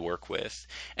people you work with.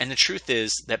 And the truth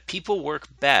is that people work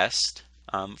best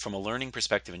from a learning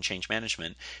perspective and change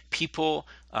management. People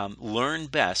learn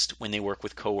best when they work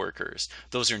with coworkers.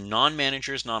 Those are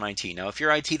non-managers, non-IT. Now, if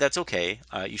you're IT, that's okay.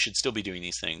 You should still be doing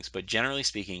these things. But generally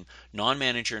speaking,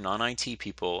 non-manager, non-IT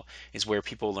people is where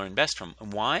people learn best from.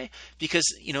 And why? Because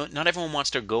not everyone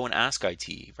wants to go and ask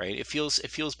IT, right? It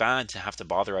feels bad to have to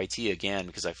bother IT again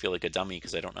because I feel like a dummy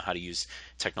because I don't know how to use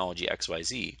technology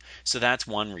XYZ. So that's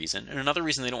one reason. And another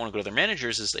reason they don't want to go to their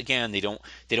managers is, again, they don't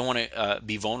want to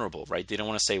be vulnerable, right? They don't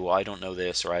want to say, well, I don't know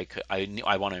this, or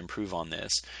I want to improve on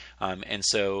this. And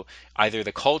so either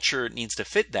the culture needs to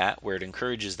fit that, where it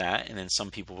encourages that, and then some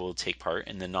people will take part,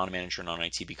 and then non-manager,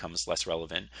 non-IT becomes less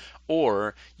relevant.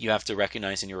 Or you have to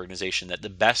recognize in your organization that the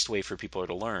best way for people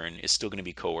to learn is still going to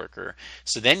be coworker.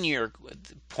 So then your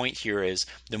point here is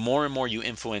the more and more you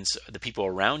influence the people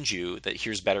around you that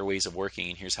here's better ways of working,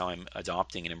 and here's how I'm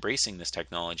adopting and embracing this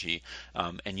technology,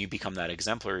 and you become that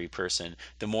exemplary person,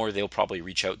 the more they'll probably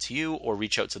reach out to you or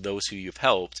reach out to those who you've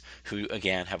helped, who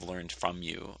again have learned from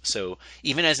you. So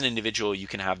even as an individual, you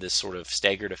can have this sort of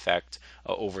staggered effect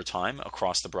over time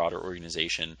across the broader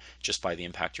organization just by the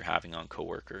impact you're having on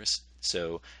coworkers.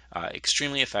 So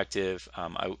extremely effective.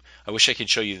 I wish I could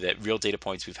show you that real data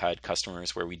points. We've had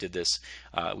customers where we did this,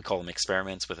 we call them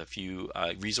experiments with a few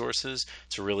resources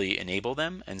to really enable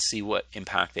them and see what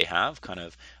impact they have, kind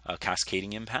of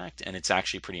cascading impact. And it's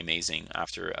actually pretty amazing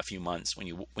after a few months when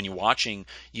you're watching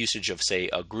usage of, say,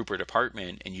 a group or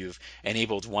department, and you've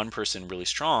enabled one person really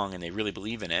strong and they really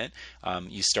believe in it,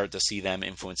 you start to see them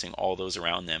influencing all those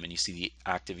around them, and you see the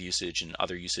active usage and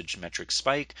other usage metrics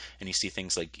spike, and you see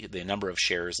things like the number of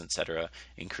shares, etc.,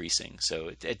 increasing. So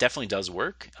it definitely does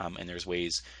work, and there's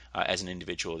ways as an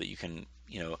individual that you can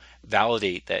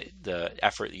validate that the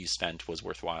effort that you spent was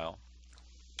worthwhile.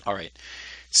 All right.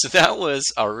 So that was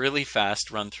a really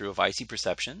fast run through of IT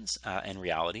perceptions and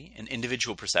reality, and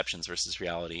individual perceptions versus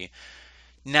reality.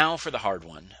 Now for the hard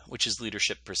one, which is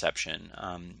leadership perception.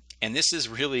 And this is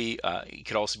really, it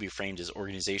could also be framed as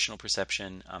organizational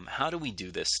perception. How do we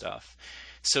do this stuff?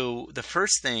 So the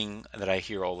first thing that I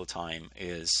hear all the time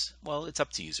is, well, it's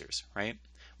up to users, right?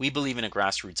 We believe in a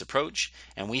grassroots approach,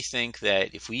 and we think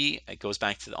that it goes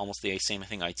back to almost the same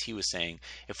thing IT was saying,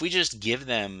 if we just give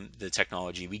them the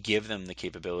technology, we give them the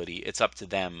capability, it's up to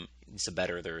them to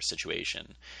better their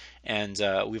situation. And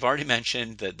we've already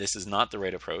mentioned that this is not the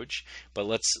right approach, but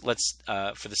let's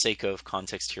for the sake of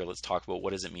context here, let's talk about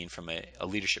what does it mean from a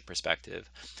leadership perspective.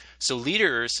 So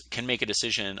leaders can make a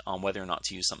decision on whether or not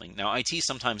to use something. Now, IT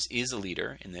sometimes is a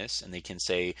leader in this, and they can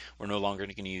say, we're no longer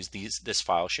going to use this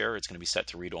file share. It's going to be set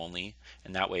to read only.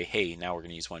 And that way, hey, now we're going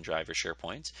to use OneDrive or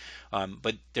SharePoint.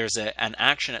 But there's an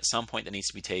action at some point that needs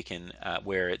to be taken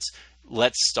where it's,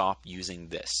 let's stop using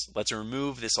this. Let's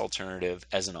remove this alternative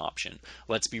as an option.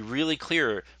 Let's be really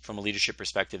clear from a leadership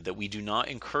perspective that we do not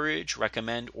encourage,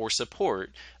 recommend, or support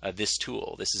this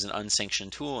tool. This is an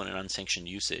unsanctioned tool and an unsanctioned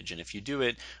usage. And if you do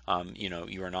it,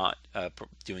 you are not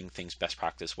doing things best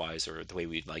practice wise or the way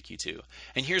we'd like you to.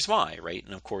 And here's why, right?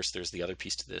 And of course, there's the other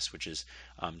piece to this, which is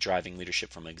driving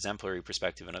leadership from an exemplary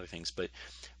perspective and other things. But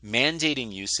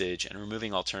mandating usage and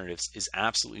removing alternatives is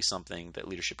absolutely something that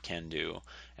leadership can do.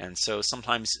 And so So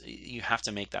sometimes you have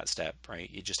to make that step, right?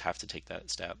 You just have to take that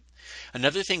step.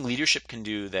 Another thing leadership can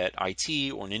do that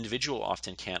IT or an individual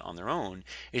often can't on their own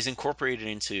is incorporate it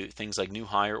into things like new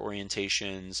hire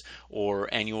orientations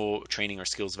or annual training or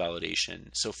skills validation.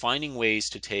 So finding ways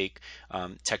to take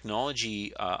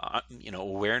technology,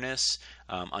 awareness,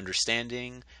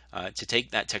 understanding, to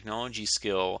take that technology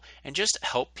skill and just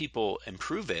help people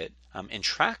improve it and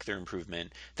track their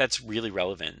improvement. That's really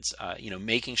relevant.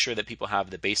 Making sure that people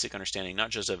have the basic understanding, not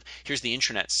just of here's the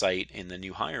intranet site in the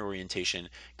new hire orientation,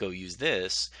 go use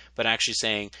this, but actually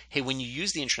saying, hey, when you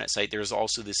use the intranet site, there's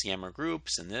also this Yammer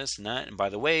groups and this and that. And by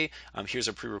the way, here's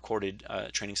a pre-recorded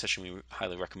training session we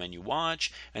highly recommend you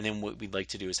watch. And then what we'd like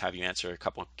to do is have you answer a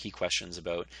couple of key questions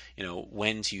about,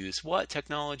 when to use what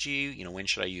technology, when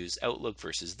should I use Outlook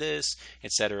versus this,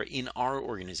 etc. in our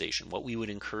organization, what we would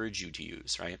encourage you to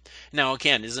use, right? Now,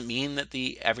 again, does it mean that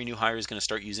every new hire is going to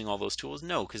start using all those tools?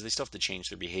 No, because they still have to change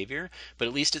their behavior, but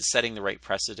at least it's setting the right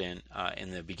precedent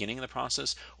in the beginning of the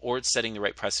process, or it's setting the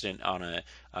right precedent on a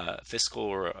fiscal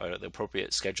or the appropriate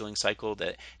scheduling cycle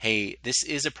that, hey, this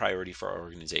is a priority for our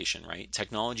organization, right?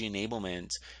 Technology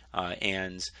enablement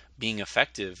and being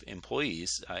effective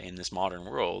employees in this modern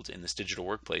world, in this digital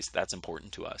workplace, that's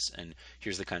important to us. And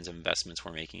here's the kinds of investments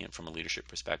we're making it from a leadership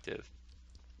perspective.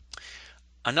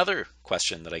 Another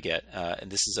question that I get,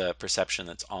 and this is a perception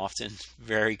that's often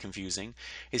very confusing,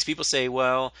 is people say,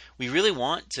 well, we really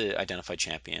want to identify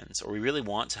champions, or we really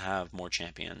want to have more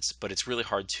champions, but it's really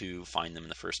hard to find them in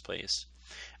the first place.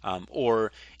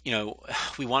 Or,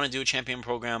 we want to do a champion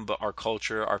program, but our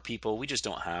culture, our people, we just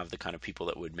don't have the kind of people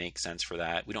that would make sense for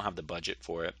that. We don't have the budget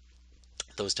for it.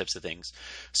 Those types of things.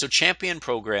 So champion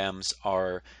programs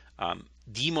are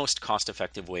the most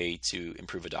cost-effective way to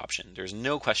improve adoption. There's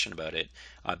no question about it,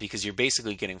 because you're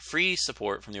basically getting free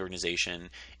support from the organization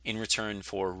in return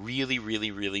for really,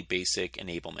 really, really basic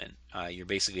enablement. You're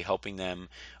basically helping them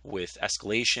with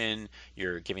escalation.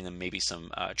 You're giving them maybe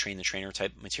some train-the-trainer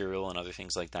type material and other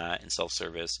things like that, and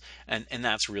self-service. And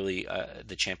that's really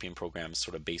the champion program's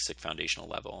sort of basic foundational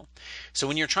level. So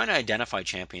when you're trying to identify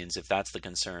champions, if that's the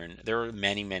concern, there are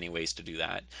many, many ways to do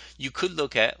that. You could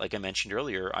look at, like I mentioned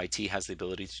earlier, IT has the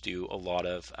ability to do a lot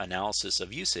of analysis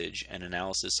of usage and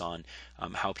analysis on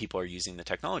how people are using the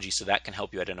technology. So that can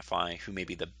help you identify who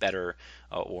maybe the better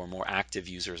or more active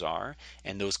users are.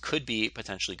 And those could be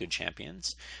potentially good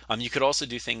champions. You could also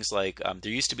do things like,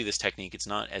 there used to be this technique, it's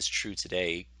not as true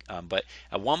today, but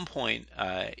at one point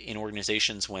in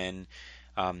organizations when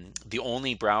the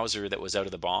only browser that was out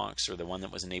of the box, or the one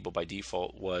that was enabled by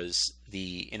default, was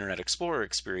the Internet Explorer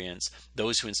experience,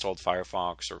 those who installed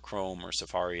Firefox or Chrome or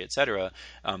Safari, etc.,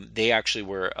 they actually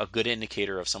were a good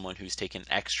indicator of someone who's taken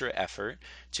extra effort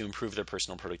to improve their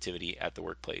personal productivity at the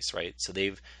workplace, right? So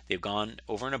they've gone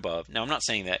over and above. Now, I'm not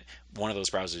saying that one of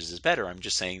those browsers is better. I'm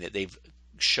just saying that they've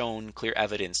shown clear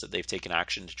evidence that they've taken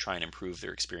action to try and improve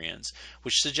their experience,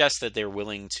 which suggests that they're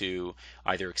willing to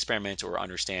either experiment or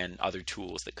understand other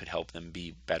tools that could help them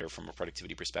be better from a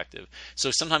productivity perspective. So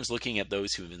sometimes looking at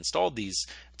those who've installed these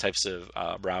types of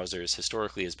browsers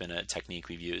historically has been a technique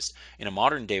we've used. In a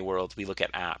modern day world, we look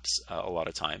at apps a lot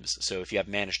of times. So if you have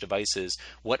managed devices,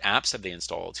 what apps have they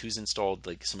installed? Who's installed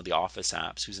like some of the Office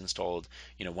apps? Who's installed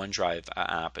OneDrive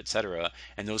app, etc.?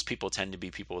 And those people tend to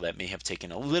be people that may have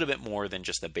taken a little bit more than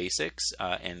just the basics,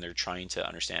 and they're trying to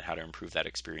understand how to improve that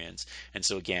experience. And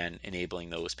so again, enabling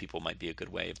those people might be a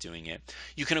good way of doing it.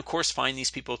 You can of course find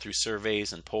these people through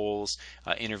surveys and polls,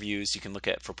 interviews. You can look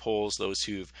at, for polls, those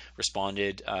who've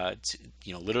responded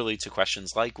literally to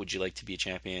questions like, would you like to be a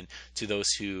champion, to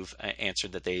those who've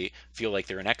answered that they feel like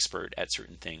they're an expert at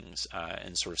certain things,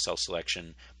 and sort of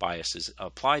self-selection bias is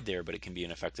applied there, but it can be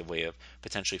an effective way of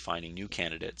potentially finding new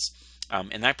candidates.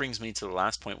 And that brings me to the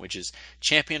last point, which is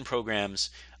champion programs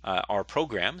are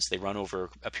programs. They run over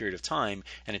a period of time,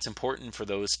 and it's important for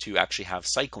those to actually have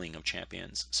cycling of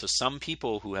champions. So some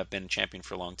people who have been a champion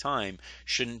for a long time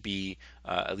shouldn't be,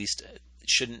 at least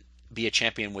shouldn't be a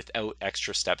champion without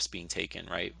extra steps being taken,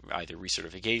 right? Either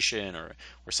recertification or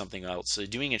something else. So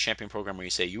doing a champion program where you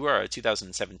say you are a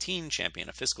 2017 champion,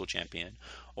 a fiscal champion,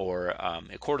 or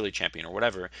a quarterly champion or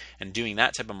whatever, and doing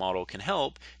that type of model can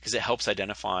help, because it helps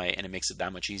identify, and it makes it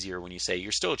that much easier when you say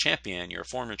you're still a champion, you're a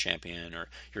former champion, or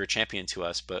you're a champion to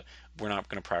us, but we're not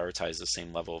going to prioritize the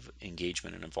same level of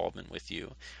engagement and involvement with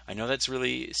you. I know that's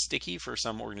really sticky for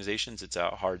some organizations. It's a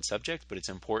hard subject, but it's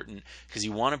important because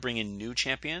you want to bring in new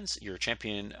champions. your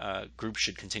champion group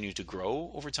should continue to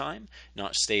grow over time,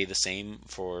 not stay the same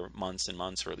for months and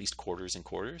months, or at least quarters and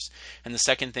quarters. And the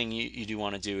second thing you do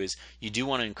want to do is you do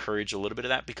want to encourage a little bit of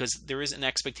that, because there is an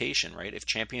expectation, right? If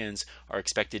champions are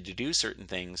expected to do certain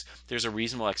things, there's a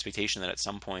reasonable expectation that at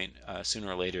some point,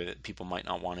 sooner or later, that people might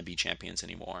not want to be champions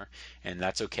anymore. And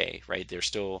that's okay, right? They're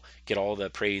still get all the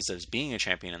praise as being a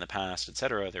champion in the past,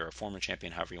 etc. They're a former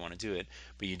champion, however you want to do it.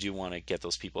 But you do want to get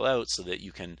those people out so that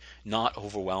you can not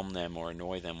overwhelm them or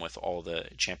annoy them with all the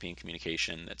champion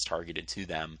communication that's targeted to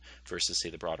them versus, say,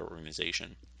 the broader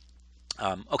organization.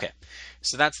 Okay,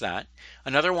 so that's that.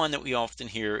 Another one that we often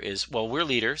hear is, well, we're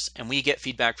leaders and we get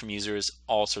feedback from users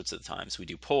all sorts of times. We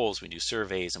do polls, we do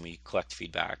surveys, and we collect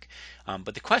feedback.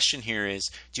 But the question here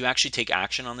is, do you actually take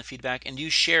action on the feedback, and do you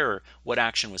share what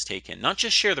action was taken? Not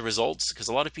just share the results, because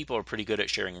a lot of people are pretty good at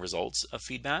sharing results of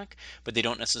feedback, but they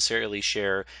don't necessarily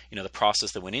share, the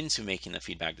process that went into making the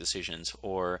feedback decisions,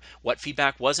 or what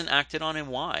feedback wasn't acted on and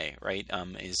why, right?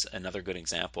 Is another good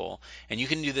example. And you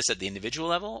can do this at the individual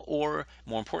level, or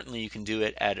more importantly, you can do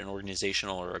it at an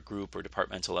organizational or a group or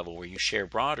departmental level, where you share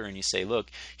broader and you say,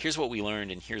 look, here's what we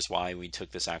learned and here's why we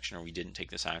took this action or we didn't take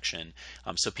this action.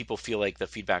 So people feel like the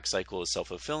feedback cycle is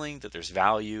self-fulfilling, that there's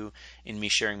value in me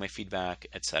sharing my feedback,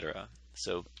 etc.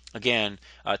 So again,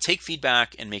 take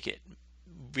feedback and make it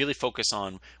really focus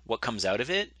on what comes out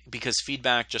of it, because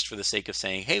feedback just for the sake of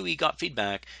saying, hey, we got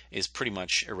feedback, is pretty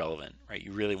much irrelevant, right?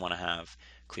 You really want to have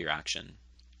clear action.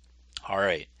 All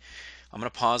right. I'm going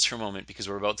to pause for a moment because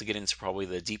we're about to get into probably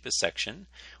the deepest section,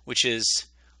 which is,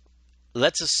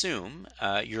 let's assume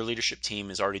your leadership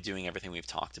team is already doing everything we've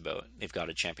talked about. They've got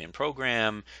a champion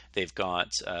program. They've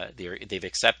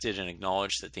accepted and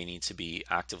acknowledged that they need to be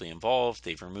actively involved.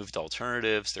 They've removed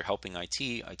alternatives. They're helping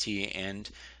IT and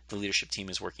the leadership team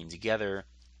is working together.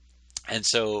 And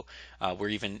so we're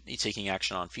even taking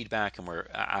action on feedback, and we're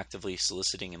actively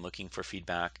soliciting and looking for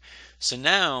feedback. So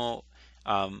now,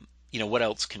 what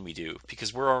else can we do?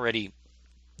 Because we're already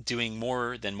doing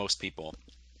more than most people.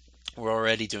 We're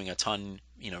already doing a ton.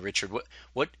 Richard,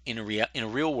 what in a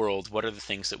real world, what are the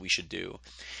things that we should do?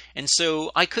 And so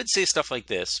I could say stuff like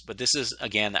this, but this is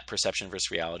again that perception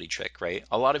versus reality trick, right?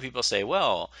 A lot of people say,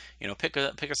 well, pick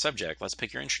a subject. Let's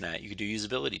pick your intranet. You could do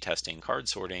usability testing, card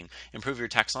sorting, improve your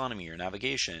taxonomy, your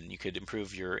navigation. You could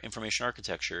improve your information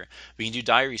architecture. We can do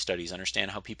diary studies,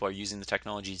 understand how people are using the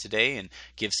technology today, and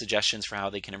give suggestions for how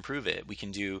they can improve it. We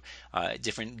can do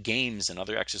different games and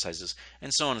other exercises,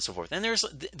 and so on and so forth. And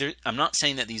I'm not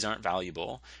saying that these aren't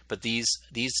valuable, but these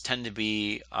tend to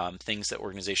be things that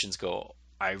organizations go,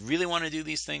 I really want to do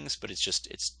these things, but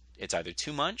it's either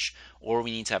too much, or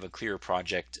we need to have a clear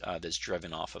project that's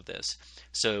driven off of this.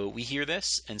 So we hear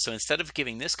this, and so instead of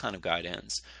giving this kind of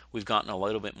guidance, we've gotten a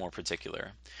little bit more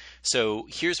particular. So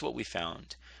here's what we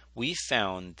found. We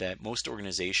found that most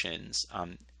organizations,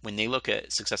 when they look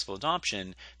at successful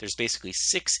adoption, there's basically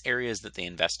 6 areas that they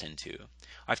invest into.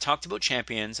 I've talked about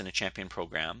champions and a champion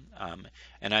program,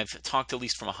 and I've talked at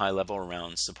least from a high level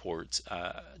around support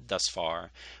thus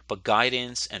far, but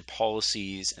guidance and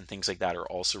policies and things like that are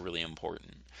also really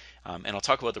important. And I'll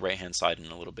talk about the right-hand side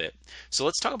in a little bit. So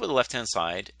let's talk about the left-hand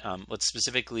side. Let's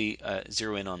specifically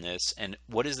zero in on this. And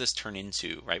what does this turn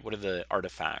into, right? What are the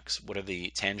artifacts? What are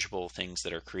the tangible things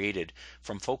that are created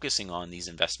from focusing on these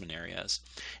investment areas?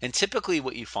 And typically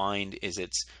what you find is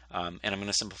and I'm going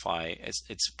to simplify,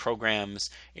 it's programs,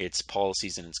 it's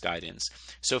policies, and it's guidance.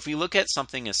 So if we look at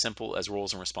something as simple as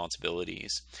roles and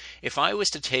responsibilities, if I was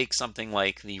to take something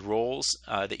like the roles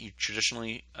that you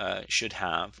traditionally should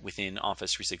have within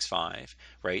Office 365,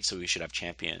 right? So we should have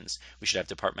champions, we should have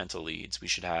departmental leads, we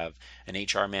should have an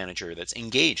HR manager that's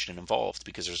engaged and involved,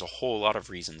 because there's a whole lot of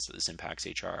reasons that this impacts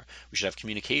HR. We should have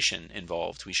communication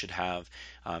involved. We should have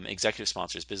executive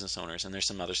sponsors, business owners, and there's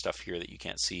some other stuff here that you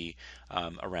can't see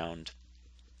around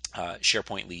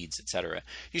SharePoint leads, etc.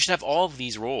 You should have all of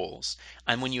these roles.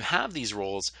 And when you have these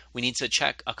roles, we need to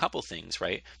check a couple things,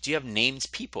 right? Do you have named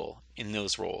people in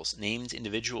those roles, named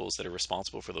individuals that are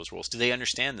responsible for those roles? Do they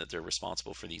understand that they're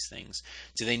responsible for these things?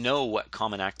 Do they know what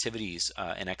common activities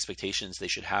and expectations they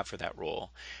should have for that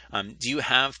role? Do you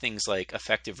have things like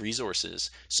effective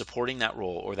resources supporting that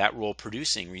role, or that role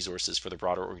producing resources for the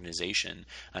broader organization?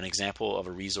 An example of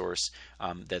a resource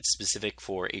that's specific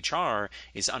for HR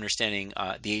is understanding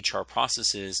the HR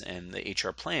processes and the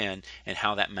HR plan and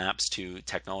how that maps to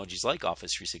technologies like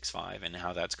Office 365 and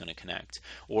how that's going to connect.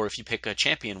 Or if you pick a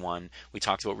champion one, we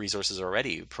talked about resources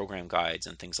already, program guides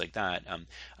and things like that,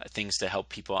 things to help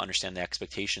people understand the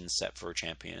expectations set for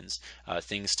champions,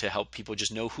 things to help people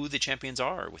just know who the champions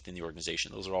are within the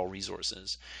organization. Those are all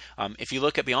resources. If you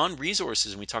look at beyond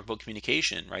resources and we talk about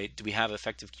communication, right? Do we have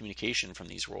effective communication from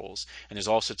these roles? And there's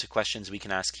all sorts of questions we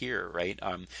can ask here, right?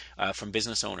 From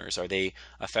business owners, are they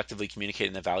effectively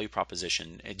communicating the value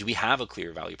proposition? Do we have a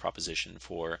clear value proposition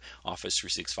for Office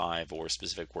 365 or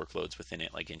specific workloads within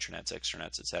it, like intranets,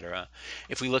 extranets, etc.?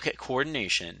 If we look at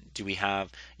coordination, do we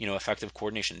have effective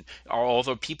coordination? Are all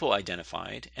the people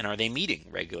identified, and are they meeting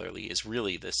regularly? Is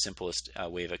really the simplest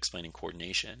way of explaining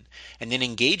coordination. And then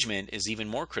engagement is even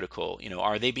more critical.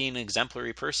 Are they being an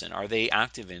exemplary person? Are they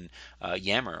active in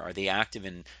Yammer? Are they active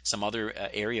in some other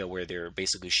area where they're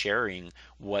basically sharing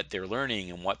what they're learning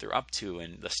and what they're up to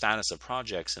and the status of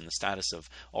projects and the status of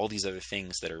all these other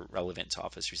things that are relevant to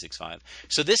Office 365?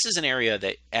 So this is an area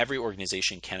that every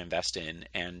organization can invest in.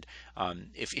 And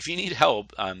if you need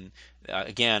help,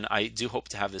 again, I do hope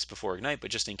to have this before Ignite,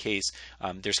 but just in case,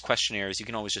 there's questionnaires. You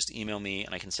can always just email me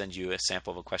and I can send you a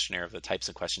sample of a questionnaire of the types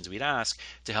of questions we'd ask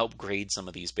to help grade some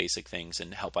of these basic things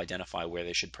and help identify where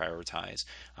they should prioritize.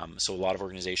 So a lot of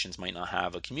organizations might not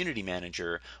have a community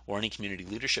manager or any community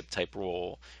leadership type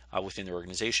role within their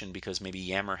organization because maybe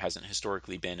Yammer hasn't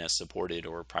historically been as supported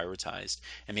or prioritized.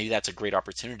 And maybe that's a great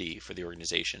opportunity for the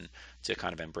organization to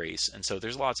kind of embrace. And so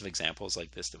there's lots of examples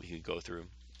like this that we could go through.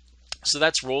 So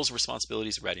that's roles,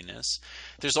 responsibilities, readiness.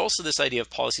 There's also this idea of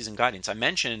policies and guidance. I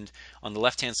mentioned on the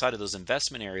left-hand side of those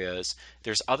investment areas,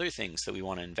 there's other things that we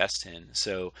want to invest in.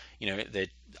 So, that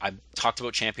I talked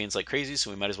about champions like crazy, so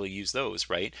we might as well use those,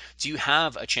 right? Do you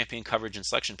have a champion coverage and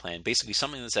selection plan? Basically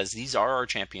something that says these are our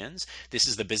champions. This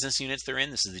is the business units they're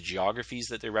in. This is the geographies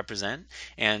that they represent.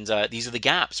 And these are the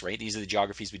gaps, right? These are the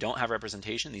geographies we don't have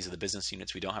representation. These are the business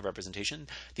units we don't have representation.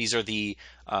 These are the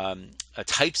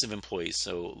types of employees,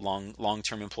 so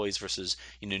long-term employees versus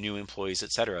new employees,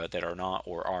 et cetera, that are not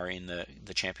or are in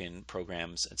the champion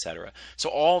programs, et cetera. So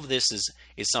all of this is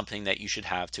something that you should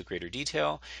have to greater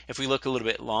detail. If we look a little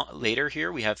bit later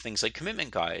here, we have things like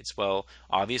commitment guides. Well,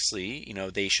 obviously,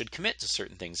 they should commit to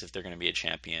certain things if they're going to be a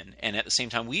champion, and at the same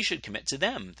time, we should commit to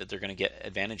them that they're going to get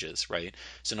advantages, right?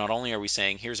 So not only are we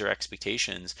saying here's our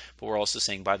expectations, but we're also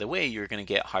saying, by the way, you're going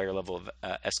to get higher level of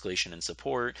escalation and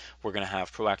support. We're going to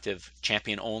have proactive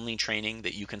champion-only training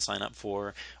that you can sign up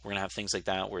for. We're going to have things like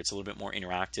that where it's a little bit more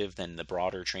interactive than the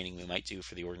broader training we might do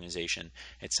for the organization,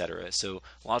 etc. So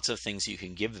lots of things you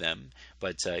can give them,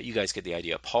 but you guys get the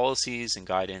idea. Policies and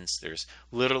guidance, there's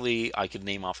literally, I could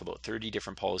name off about 30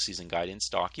 different policies and guidance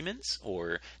documents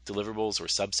or deliverables or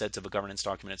subsets of a governance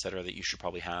document, etc., that you should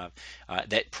probably have,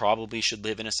 that probably should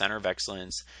live in a center of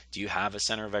excellence. Do you have a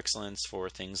center of excellence for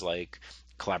things like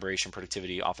collaboration,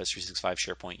 productivity, Office 365,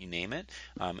 SharePoint, you name it?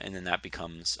 And then that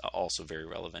becomes also very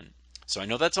relevant. So I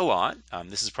know that's a lot.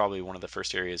 This is probably one of the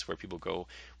first areas where people go,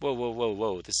 whoa, whoa, whoa,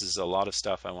 whoa, this is a lot of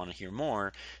stuff. I want to hear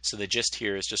more. So the gist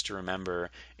here is just to remember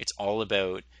it's all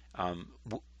about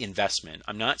investment.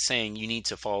 I'm not saying you need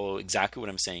to follow exactly what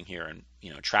I'm saying here and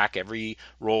track every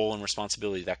role and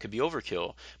responsibility. That could be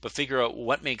overkill, but figure out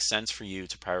what makes sense for you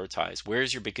to prioritize.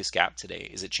 Where's your biggest gap today?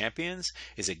 Is it champions?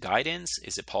 Is it guidance?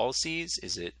 Is it policies?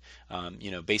 Is it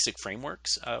basic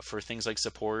frameworks for things like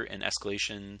support and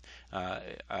escalation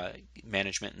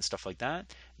management and stuff like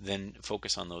that? Then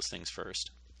focus on those things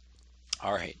first.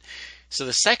 All right. So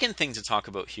the second thing to talk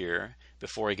about here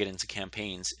before I get into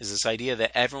campaigns is this idea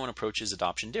that everyone approaches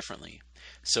adoption differently.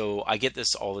 So I get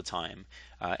this all the time,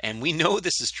 and we know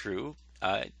this is true.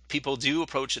 People do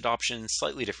approach adoption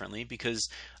slightly differently because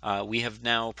we have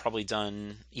now probably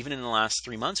done, even in the last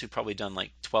 3 months, we've probably done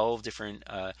like 12 different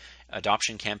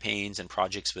adoption campaigns and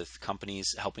projects with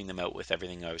companies, helping them out with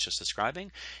everything I was just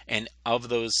describing. And of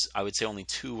those, I would say only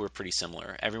 2 were pretty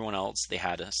similar. Everyone else, they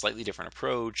had a slightly different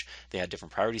approach. They had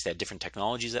different priorities. They had different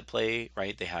technologies at play,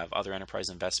 right? They have other enterprise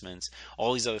investments.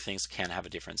 All these other things can have a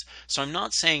difference. So I'm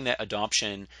not saying that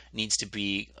adoption needs to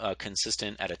be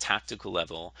consistent at a tactical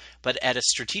level, but at a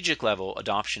strategic level,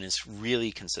 adoption is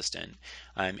really consistent.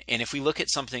 And if we look at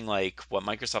something like what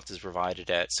Microsoft has provided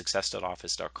at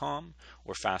success.office.com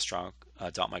or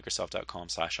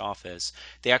fasttrack.microsoft.com/office,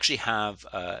 they actually have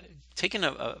taken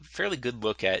a fairly good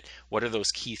look at what are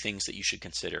those key things that you should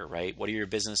consider, right? What are your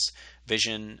business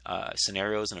vision,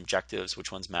 scenarios and objectives?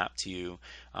 Which ones map to you?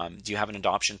 Do you have an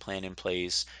adoption plan in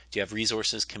place? Do you have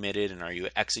resources committed, and are you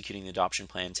executing the adoption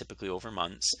plan typically over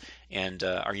months? And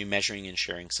are you measuring and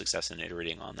sharing success and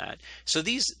iterating on that? So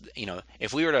these,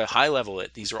 if we were to high level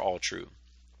it, these are all true.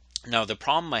 Now, the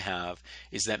problem I have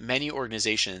is that many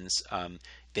organizations,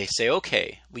 they say,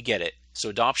 okay, we get it. So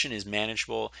adoption is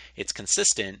manageable, it's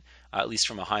consistent, at least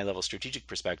from a high level strategic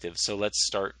perspective. So let's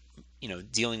start,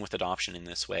 dealing with adoption in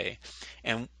this way.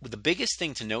 And the biggest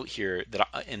thing to note here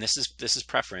and this is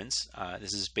preference.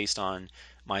 This is based on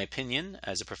my opinion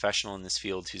as a professional in this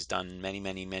field who's done many,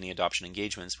 many, many adoption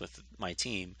engagements with my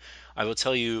team. I will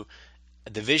tell you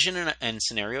the vision and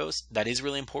scenarios, that is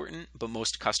really important, but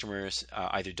most customers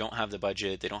either don't have the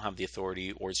budget, they don't have the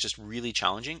authority, or it's just really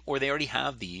challenging, or they already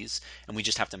have these and we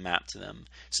just have to map to them.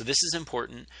 So this is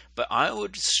important, but I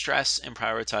would stress and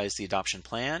prioritize the adoption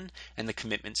plan and the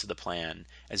commitment to the plan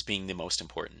as being the most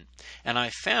important. And I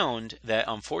found that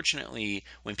unfortunately,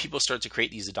 when people start to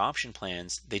create these adoption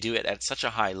plans, they do it at such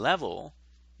a high level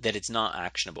that it's not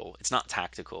actionable, it's not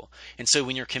tactical. And so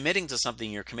when you're committing to something,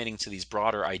 you're committing to these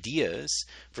broader ideas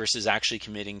versus actually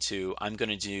committing to, I'm going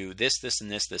to do this, this,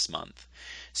 and this month.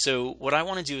 So what I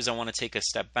want to do is I want to take a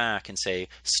step back and say,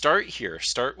 start here,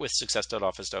 start with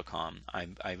success.office.com.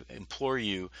 I implore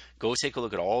you, go take a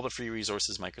look at all the free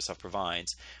resources Microsoft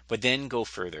provides, but then go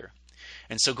further.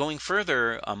 And so going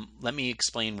further, let me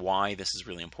explain why this is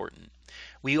really important.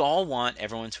 We all want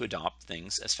everyone to adopt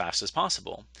things as fast as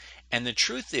possible. And the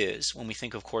truth is, when we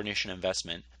think of coordination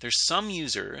investment, there's some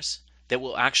users that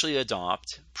will actually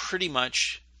adopt pretty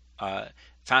much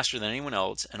faster than anyone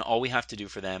else. And all we have to do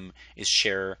for them is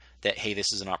share that, hey,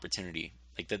 this is an opportunity,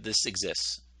 like that this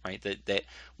exists. Right, that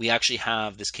we actually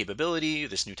have this capability,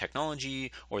 this new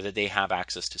technology, or that they have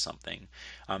access to something.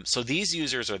 So these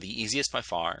users are the easiest by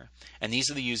far, and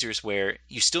these are the users where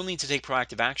you still need to take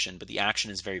proactive action, but the action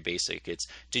is very basic. It's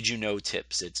did you know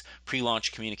tips, it's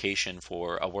pre-launch communication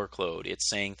for a workload, it's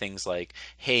saying things like,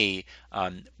 hey,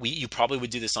 you probably would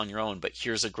do this on your own, but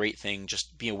here's a great thing,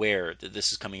 just be aware that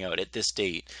this is coming out at this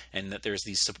date, and that there's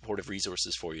these supportive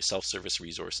resources for you, self-service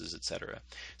resources, etc.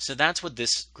 So that's what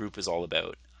this group is all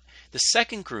about. The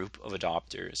second group of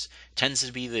adopters tends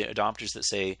to be the adopters that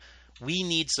say, we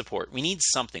need support, we need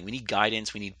something, we need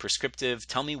guidance, we need prescriptive,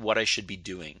 tell me what I should be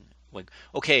doing. Like,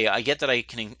 okay, I get that I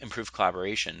can improve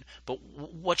collaboration, but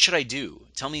what should I do?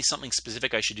 Tell me something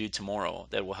specific I should do tomorrow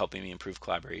that will help me improve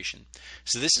collaboration.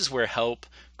 So this is where help,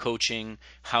 coaching,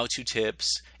 how-to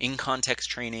tips, in-context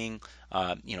training,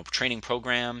 training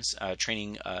programs,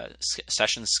 training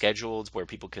sessions scheduled where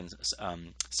people can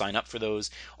sign up for those,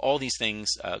 all these things,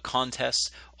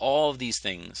 contests, all of these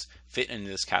things fit into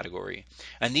this category.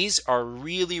 And these are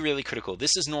really, really critical.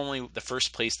 This is normally the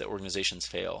first place that organizations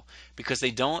fail because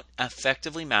they don't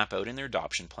effectively map out in their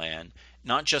adoption plan,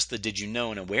 not just the did you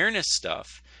know and awareness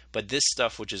stuff, but this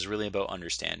stuff which is really about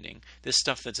understanding. This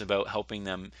stuff that's about helping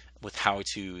them with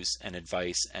how-tos and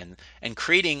advice and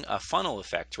creating a funnel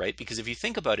effect, right? Because if you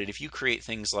think about it, if you create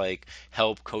things like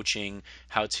help, coaching,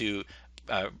 how to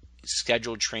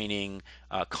scheduled training,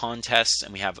 contests,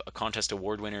 and we have a contest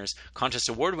award winners. Contest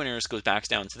award winners goes back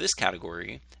down to this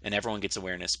category, and everyone gets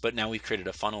awareness. But now we've created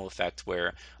a funnel effect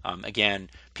where, again,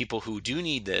 people who do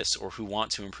need this or who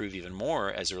want to improve even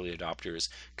more as early adopters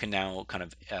can now kind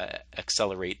of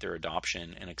accelerate their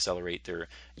adoption and accelerate their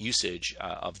usage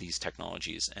of these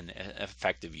technologies and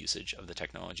effective usage of the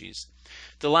technologies.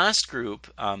 The last group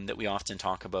that we often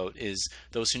talk about is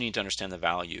those who need to understand the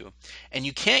value. And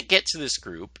you can't get to this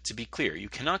group, to be clear, you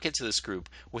cannot get to this group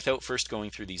without first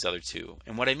going through these other two.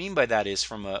 And what I mean by that is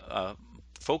from a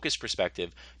focus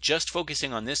perspective, just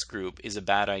focusing on this group is a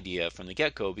bad idea from the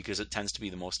get-go because it tends to be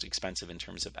the most expensive in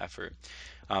terms of effort.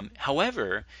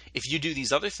 However, if you do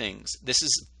these other things, this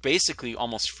is basically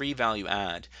almost free value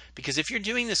add, because if you're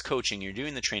doing this coaching, you're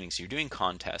doing the training, so you're doing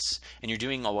contests, and you're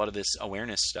doing a lot of this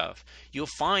awareness stuff, you'll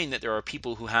find that there are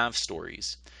people who have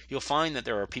stories. You'll find that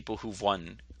there are people who've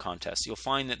won contests. You'll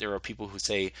find that there are people who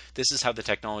say, this is how the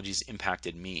technology's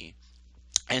impacted me.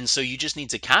 And so you just need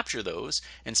to capture those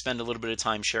and spend a little bit of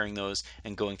time sharing those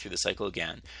and going through the cycle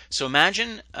again. So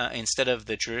imagine instead of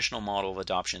the traditional model of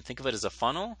adoption, think of it as a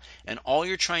funnel, and all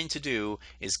you're trying to do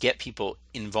is get people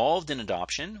involved in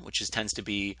adoption, which tends to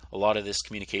be a lot of this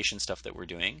communication stuff that we're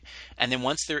doing. And then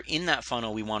once they're in that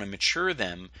funnel, we want to mature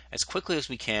them as quickly as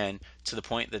we can to the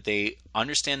point that they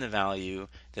understand the value,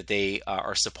 that they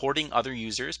are supporting other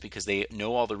users because they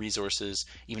know all the resources,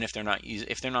 even if they're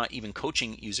not even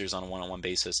coaching users on a one-on-one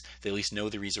basis, they at least know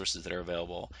the resources that are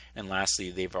available. And lastly,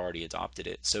 they've already adopted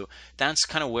it. So that's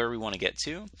kind of where we want to get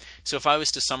to. So if I was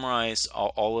to summarize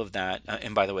all of that,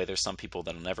 and by the way, there's some people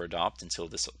that'll never adopt until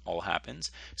this all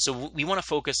happens. So we want to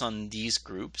focus on these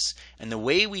groups. And the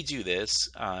way we do this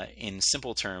in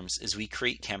simple terms is we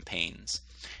create campaigns.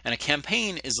 And a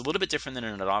campaign is a little bit different than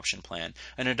an adoption plan.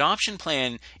 An adoption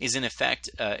plan is in effect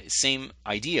same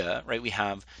idea, right? We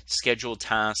have scheduled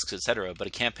tasks, etc. But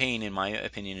a campaign, in my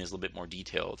opinion, is a little bit more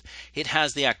detailed. It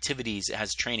has the activities, it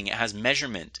has training, it has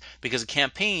measurement, because a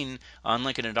campaign,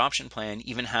 unlike an adoption plan,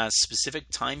 even has specific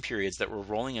time periods that we're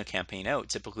rolling a campaign out,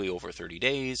 typically over 30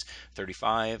 days,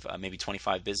 35, maybe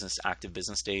 25 active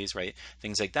business days, right?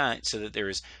 Things like that, so that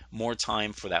there's more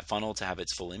time for that funnel to have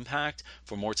its full impact,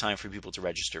 for more time for people to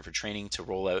register for training, to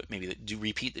roll out, maybe do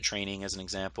repeat the training as an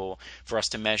example, for us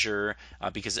to measure,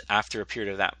 because after a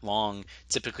period of that long,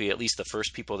 typically at least the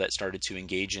first people that started to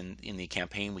engage in the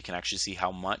campaign, we can actually see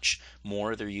how much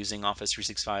more they're using Office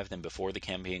 365 than before the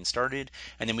campaign started.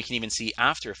 And then we can even see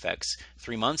after effects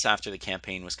 3 months after the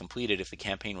campaign was completed. If the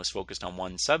campaign was focused on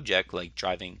one subject, like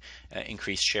driving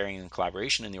increased sharing and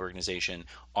collaboration in the organization,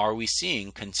 are we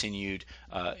seeing continued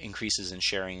increases in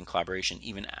sharing and collaboration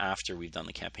even after we've done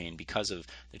the campaign, because of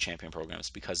the champion programs,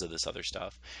 because of this other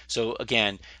stuff? So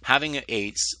again, having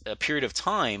a period of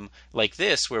time like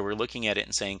this, where we're looking at it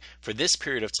and saying, for this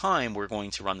period of time we're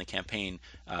going to run the campaign,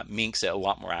 makes it a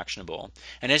lot more actionable.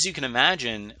 And as you can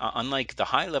imagine, unlike the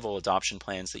high level adoption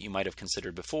plans that you might have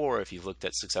considered before, if you've looked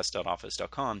at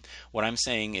success.office.com, what I'm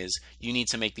saying is you need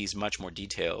to make these much more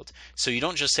detailed. So you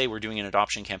don't just say we're doing an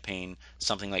adoption campaign,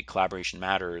 something like collaboration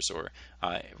matters, or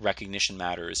recognition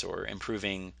matters, or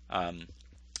improving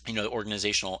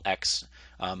organizational X.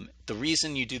 The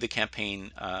reason you do the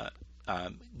campaign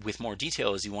with more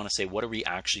detail is you want to say, what are we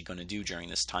actually going to do during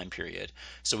this time period?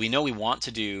 So we know we want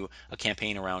to do a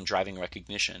campaign around driving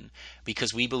recognition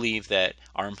because we believe that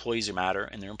our employees matter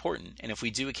and they're important. And if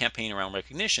we do a campaign around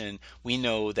recognition, we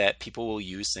know that people will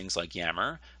use things like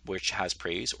Yammer, which has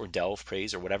praise, or Delve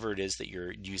praise, or whatever it is that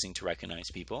you're using to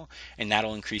recognize people. And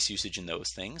that'll increase usage in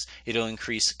those things. It'll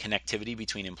increase connectivity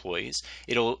between employees.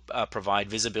 It'll provide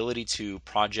visibility to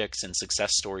projects and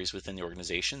success stories within the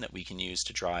organization that we can use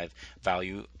to drive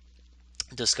value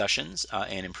discussions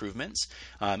and improvements,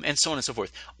 and so on and so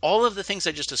forth. All of the things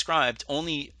I just described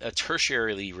only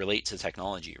tertiarily relate to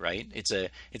technology, right? It's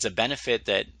a benefit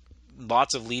that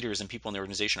lots of leaders and people in the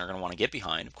organization are going to want to get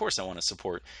behind. Of course, I want to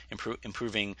support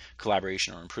improving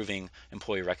collaboration or improving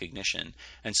employee recognition.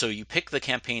 And so you pick the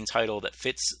campaign title that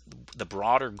fits the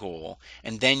broader goal,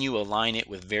 and then you align it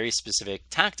with very specific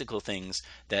tactical things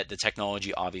that the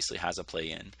technology obviously has a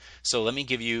play in. So let me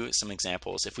give you some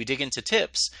examples. If we dig into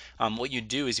tips, what you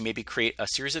do is you maybe create a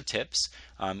series of tips.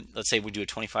 Let's say we do a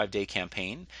 25-day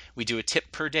campaign. We do a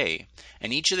tip per day.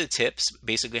 And each of the tips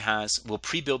basically we'll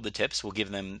pre-build the tips. We'll give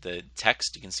them the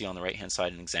text. You can see on the right-hand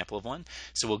side an example of one.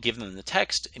 So we'll give them the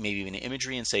text, maybe even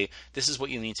imagery, and say, this is what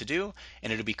you need to do.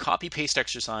 And it'll be copy-paste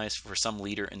exercise for some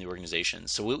leader in the organization.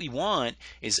 So what we want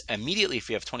is immediately, if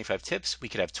we have 25 tips, we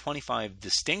could have 25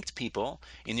 distinct people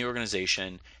in the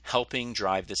organization helping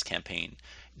drive this campaign.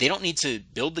 They don't need to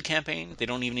build the campaign. They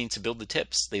don't even need to build the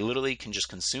tips. They literally can just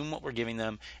consume what we're giving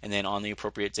them and then on the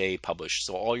appropriate day publish.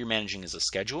 So all you're managing is a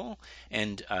schedule,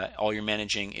 and all you're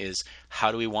managing is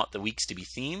how do we want the weeks to be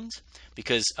themed.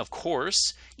 Because of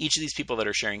course, each of these people that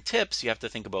are sharing tips, you have to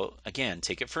think about, again,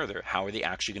 take it further. How are they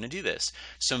actually going to do this?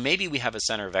 So maybe we have a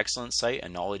center of excellence site, a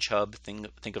knowledge hub,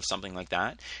 think of something like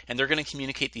that, and they're going to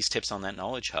communicate these tips on that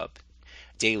knowledge hub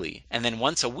daily. And then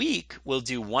once a week, we'll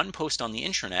do one post on the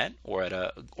intranet or at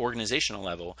a organizational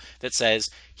level that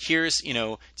says, here's,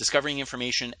 discovering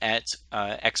information at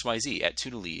XYZ, at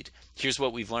To Lead. Here's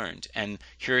what we've learned. And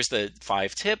here's the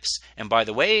 5 tips. And by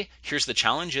the way, here's the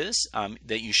challenges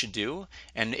that you should do.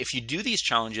 And if you do these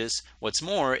challenges, what's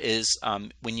more is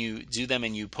when you do them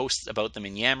and you post about them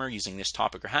in Yammer using this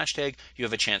topic or hashtag, you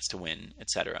have a chance to win,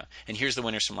 etc. And here's the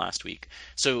winners from last week.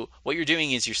 So what you're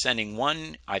doing is you're sending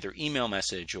one either email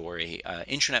message or a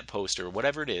intranet post or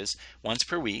whatever it is once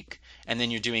per week, and then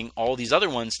you're doing all these other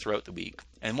ones throughout the week.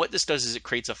 And what this does is it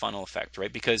creates a funnel effect,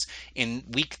 right? Because in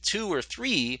week 2 or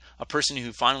 3, a person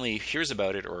who finally hears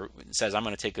about it or says, I'm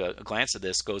going to take a glance at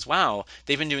this, goes, wow,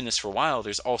 they've been doing this for a while.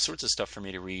 There's all sorts of stuff for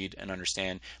me to read and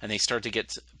understand. And they start to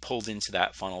get pulled into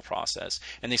that funnel process.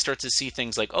 And they start to see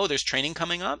things like, oh, there's training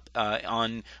coming up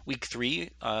on week 3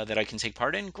 that I can take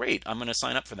part in. Great, I'm going to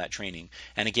sign up for that training.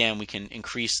 And again, we can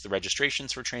increase the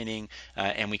registrations for training,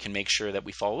 and we can make sure that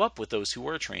we follow up with those who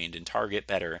were trained and target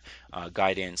better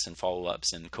guidance and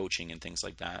follow-ups and coaching and things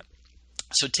like that.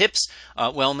 So tips,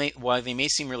 while they may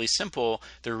seem really simple,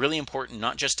 they're really important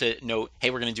not just to note, hey,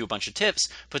 we're going to do a bunch of tips,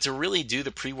 but to really do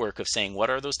the pre-work of saying what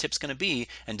are those tips going to be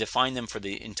and define them for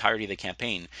the entirety of the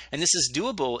campaign. And this is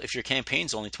doable if your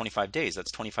campaign's only 25 days.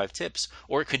 That's 25 tips,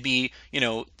 or it could be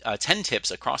 10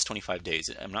 tips across 25 days.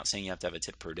 I'm not saying you have to have a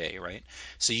tip per day, right?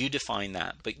 So you define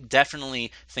that, but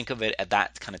definitely think of it at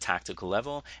that kind of tactical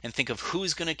level and think of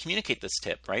who's going to communicate this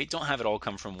tip, right? Don't have it all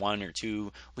come from one or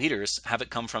two leaders. Have it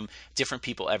come from different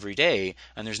people every day,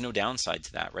 and there's no downside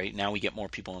to that, right? Now we get more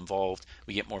people involved,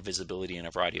 we get more visibility in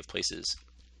a variety of places.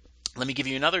 Let me give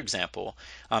you another example.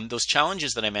 Those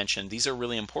challenges that I mentioned, these are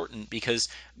really important because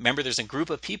remember, there's a group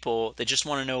of people that just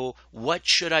want to know, what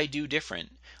should I do different?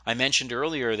 I mentioned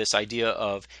earlier this idea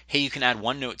of, hey, you can add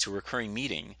OneNote to a recurring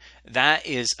meeting. That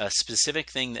is a specific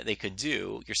thing that they could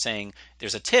do. You're saying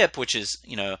there's a tip, which is,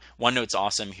 OneNote's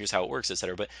awesome, here's how it works,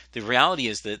 etc. But the reality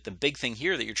is that the big thing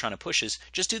here that you're trying to push is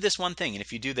just do this one thing. And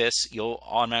if you do this, you'll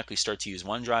automatically start to use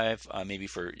OneDrive, maybe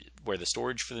for where the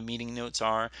storage for the meeting notes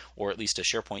are, or at least a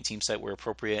SharePoint team site where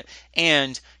appropriate.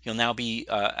 And you'll now be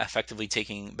effectively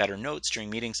taking better notes during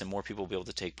meetings, and more people will be able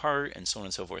to take part, and so on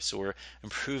and so forth. So we're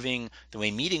improving the way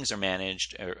meetings are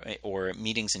managed, or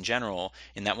meetings in general,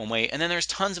 in that one way. And then there's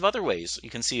tons of other ways. You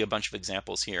can see a bunch of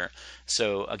examples here.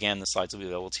 So again, the slides will be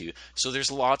available to you. So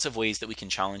there's lots of ways that we can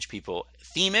challenge people.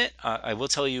 Theme it. I will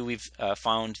tell you, we've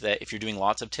found that if you're doing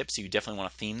lots of tips, you definitely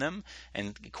want to theme them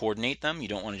and coordinate them. You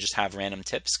don't want to just have random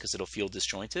tips because it'll feel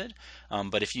disjointed.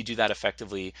 But if you do that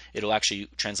effectively, it'll actually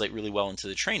translate really well into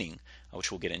the training,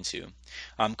 which we'll get into.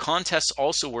 Contests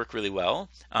also work really well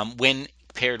when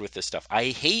paired with this stuff. I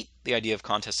hate the idea of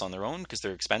contests on their own because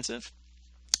they're expensive.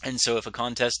 And so if a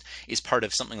contest is part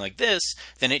of something like this,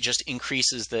 then it just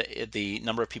increases the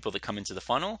number of people that come into the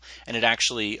funnel, and it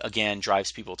actually, again,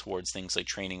 drives people towards things like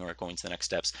training or going to the next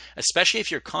steps, especially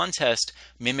if your contest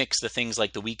mimics the things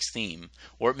like the week's theme,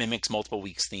 or it mimics multiple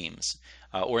weeks' themes.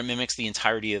 Or it mimics the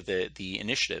entirety of the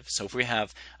initiative. So if we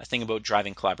have a thing about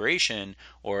driving collaboration,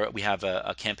 or we have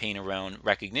a campaign around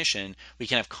recognition, we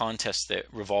can have contests that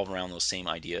revolve around those same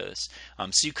ideas.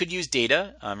 So you could use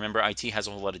data. Remember, IT has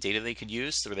a whole lot of data they could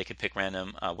use, where they could pick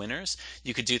random winners.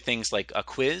 You could do things like a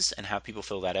quiz and have people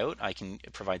fill that out. I can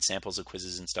provide samples of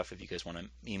quizzes and stuff if you guys want to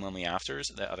email me after,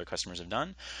 that other customers have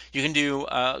done. You can do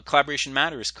Collaboration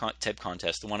Matters type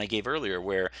contest, the one I gave earlier,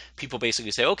 where people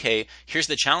basically say, okay, here's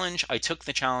the challenge. I took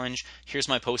the challenge. Here's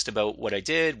my post about what I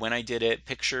did, when I did it,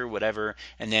 picture, whatever.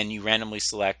 And then you randomly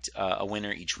select a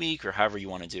winner each week, or however you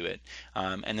want to do it.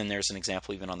 And then there's an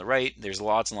example even on the right. There's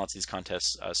lots and lots of these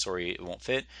contests. Sorry, it won't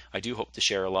fit. I do hope to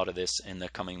share a lot of this in the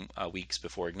coming weeks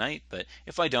before Ignite. But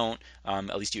if I don't,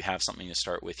 at least you have something to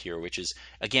start with here, which is,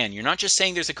 again, you're not just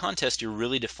saying there's a contest. You're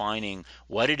really defining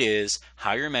what it is,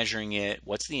 how you're measuring it,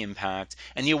 what's the impact.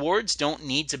 And the awards don't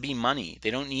need to be money.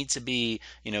 They don't need to be,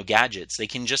 gadgets. They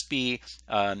can just be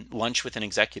lunch with an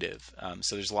executive.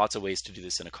 So there's lots of ways to do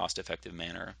this in a cost-effective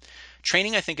manner.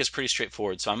 Training, I think, is pretty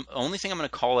straightforward. So the only thing I'm going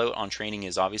to call out on training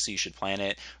is obviously you should plan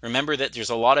it. Remember that there's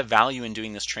a lot of value in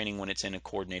doing this training when it's in a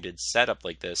coordinated setup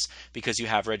like this, because you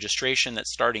have registration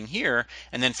that's starting here,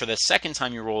 and then for the second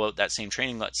time you roll out that same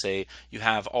training, let's say, you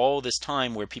have all this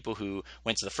time where people who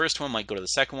went to the first one might go to the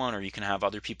second one, or you can have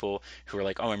other people who are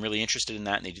like, oh, I'm really interested in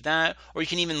that, and they do that. Or you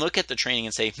can even look at the training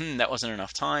and say, that wasn't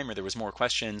enough time, or there was more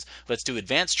questions. Let's do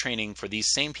advanced training for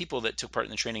these same people that took part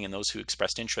in the training and those who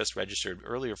expressed interest registered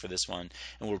earlier for this one,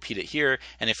 and we'll repeat it here.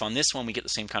 And if on this one we get the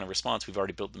same kind of response, we've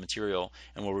already built the material,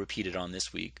 and we'll repeat it on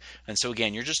this week. And so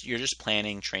again, you're just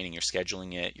planning training, you're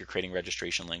scheduling it, you're creating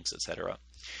registration links, etc.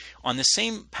 On the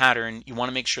same pattern, you want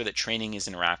to make sure that training is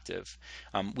interactive.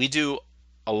 We do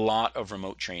a lot of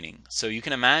remote training. So you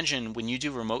can imagine when you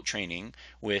do remote training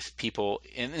with people,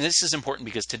 and this is important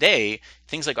because today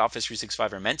things like Office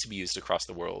 365 are meant to be used across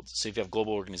the world. So if you have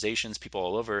global organizations, people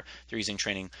all over, they're using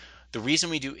training. The reason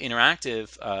we do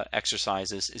interactive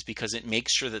exercises is because it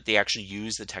makes sure that they actually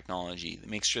use the technology. It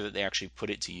makes sure that they actually put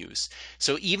it to use.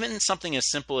 So even something as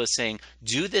simple as saying,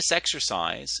 do this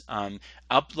exercise,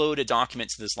 upload a document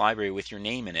to this library with your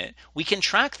name in it, we can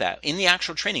track that. In the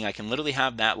actual training, I can literally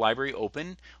have that library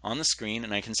open on the screen,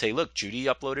 and I can say, look, Judy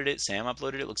uploaded it, Sam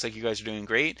uploaded it, looks like you guys are doing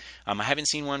great. I haven't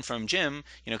seen one from Jim,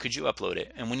 could you upload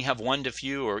it? And when you have one to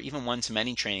few or even one to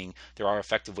many training, there are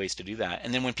effective ways to do that.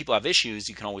 And then when people have issues,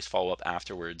 you can always follow up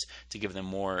afterwards to give them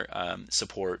more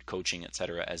support, coaching,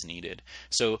 etc. as needed.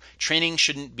 So training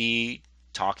shouldn't be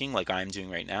talking like I'm doing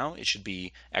right now. It should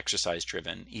be exercise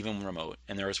driven, even remote,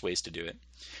 and there's ways to do it.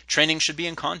 Training should be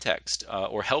in context,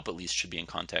 or help at least should be in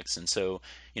context. And so,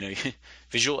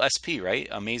 Visual SP, right?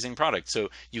 Amazing product. So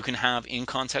you can have in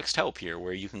context help here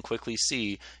where you can quickly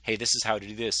see, hey, this is how to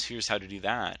do this, here's how to do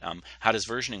that. How does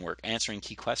versioning work? Answering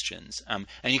key questions. And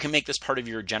you can make this part of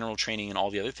your general training and all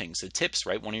the other things. The tips,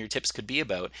 right? One of your tips could be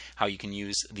about how you can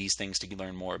use these things to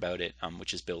learn more about it,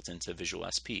 which is built into Visual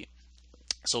SP.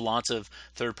 So lots of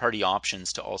third-party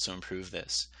options to also improve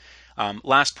this.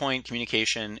 Last point,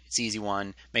 communication. It's an easy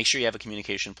one. Make sure you have a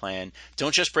communication plan.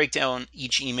 Don't just break down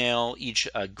each email, each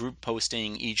group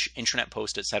posting, each intranet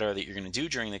post, etc., that you're going to do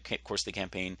during the course of the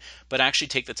campaign, but actually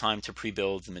take the time to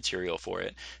pre-build the material for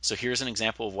it. So here's an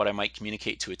example of what I might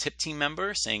communicate to a tip team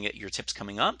member, saying that your tip's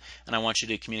coming up, and I want you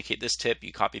to communicate this tip.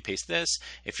 You copy paste this.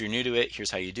 If you're new to it, here's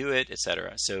how you do it,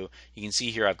 etc. So you can see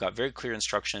here I've got very clear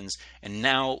instructions, and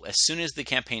now as soon as the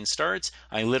campaign starts,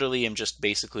 I literally am just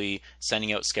basically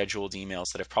sending out scheduled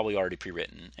emails that I've probably already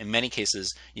pre-written. In many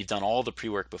cases, you've done all the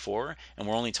pre-work before, and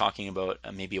we're only talking about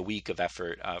maybe a week of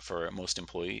effort for most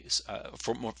employees,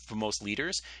 for most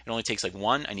leaders. It only takes like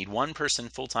I need one person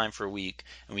full-time for a week,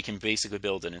 and we can basically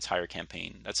build an entire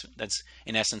campaign. That's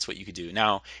in essence what you could do.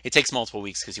 Now, it takes multiple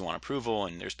weeks because you want approval,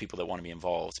 and there's people that want to be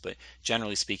involved, but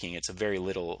generally speaking, it's a very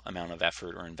little amount of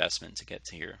effort or investment to get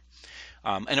to here.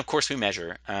 And of course, we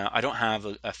measure. I don't have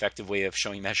an effective way of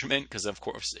showing measurement because, of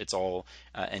course, it's all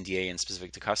NDA and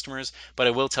specific to customers. But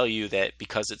I will tell you that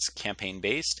because it's campaign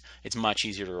based, it's much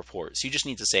easier to report. So you just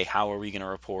need to say, how are we going to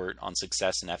report on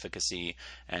success and efficacy?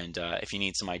 And if you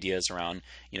need some ideas around,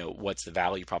 what's the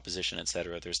value proposition, et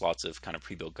cetera, there's lots of kind of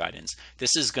pre-built guidance.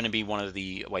 This is going to be one of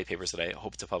the white papers that I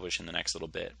hope to publish in the next little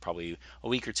bit, probably a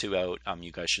week or two out.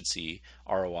 You guys should see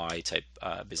ROI type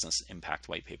business impact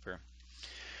white paper.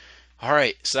 All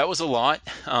right, so that was a lot,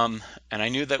 and I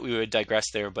knew that we would digress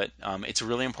there, but it's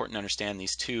really important to understand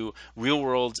these two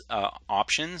real-world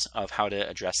options of how to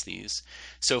address these.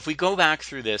 So if we go back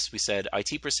through this, we said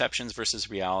IT perceptions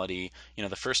versus reality.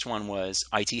 The first one was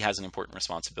IT has an important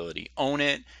responsibility. Own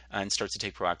it and start to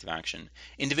take proactive action.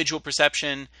 Individual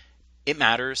perception, it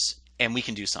matters and we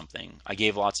can do something. I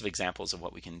gave lots of examples of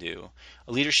what we can do.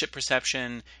 A leadership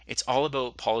perception, it's all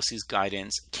about policies,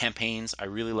 guidance, campaigns. I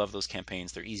really love those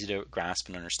campaigns. They're easy to grasp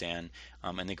and understand,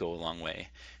 and they go a long way.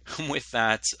 With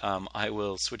that, I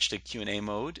will switch to Q&A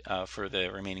mode for the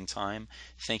remaining time.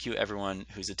 Thank you everyone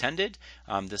who's attended.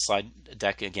 The slide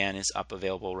deck again is up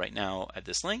available right now at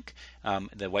this link.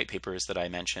 The white papers that I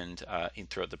mentioned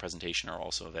throughout the presentation are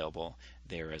also available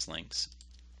there as links.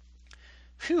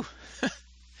 Phew.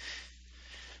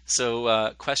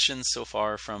 So questions so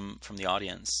far from the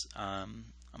audience. I'm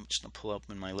just going to pull up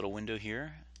in my little window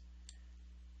here.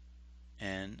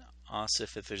 And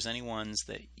Asif, if there's any ones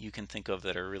that you can think of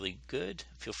that are really good,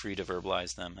 feel free to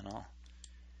verbalize them and all.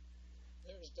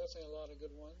 There's definitely a lot of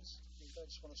good ones. I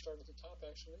just want to start at the top,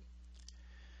 actually.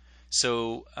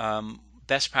 So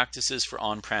best practices for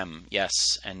on-prem, yes,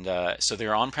 and so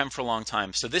they're on-prem for a long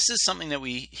time. So this is something that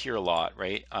we hear a lot,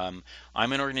 right? I'm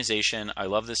an organization. I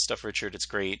love this stuff, Richard. It's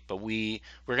great, but we're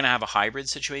going to have a hybrid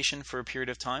situation for a period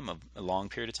of time, a long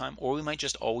period of time, or we might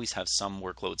just always have some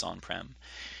workloads on-prem.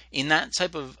 In that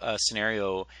type of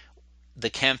scenario, the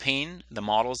campaign, the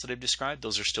models that I've described,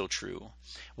 those are still true.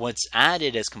 What's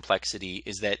added as complexity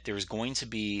is that there's going to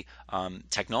be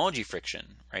technology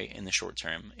friction, right, in the short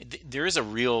term. There is a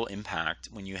real impact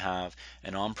when you have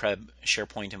an on-prem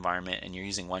SharePoint environment and you're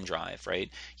using OneDrive,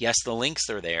 right? Yes, the links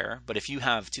are there, but if you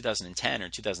have 2010 or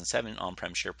 2007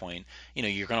 on-prem SharePoint,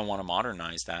 you're going to want to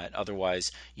modernize that. Otherwise,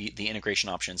 the integration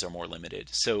options are more limited.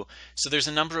 So there's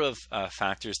a number of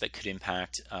factors that could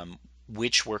impact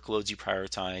which workloads you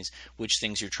prioritize, which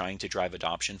things you're trying to drive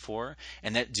adoption for,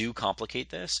 and that do complicate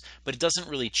this, but it doesn't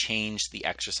really change the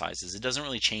exercises. It doesn't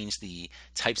really change the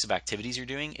types of activities you're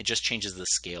doing. It just changes the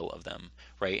scale of them,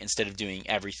 right? Instead of doing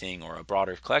everything or a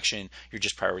broader collection, you're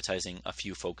just prioritizing a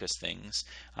few focused things.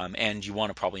 And you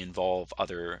want to probably involve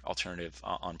other alternative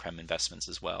on-prem investments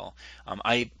as well.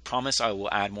 I promise I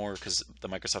will add more because the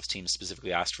Microsoft team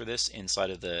specifically asked for this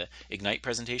inside of the Ignite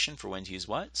presentation for when to use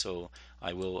what. So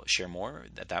I will share more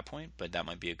at that point, but that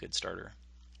might be a good starter.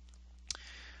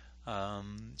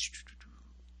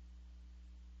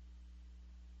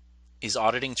 Is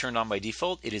auditing turned on by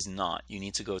default? It is not. You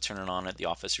need to go turn it on at the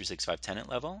Office 365 tenant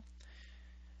level.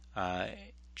 Are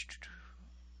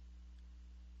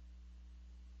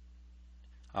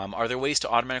there ways to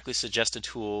automatically suggest a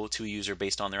tool to a user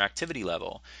based on their activity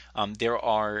level? There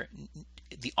are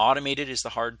the automated is the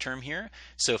hard term here.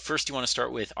 So first you want to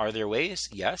start with, are there ways?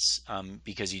 Yes,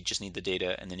 because you just need the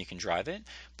data and then you can drive it.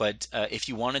 But if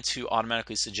you wanted to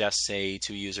automatically suggest, say,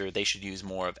 to a user, they should use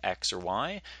more of X or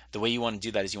Y, the way you want to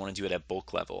do that is you want to do it at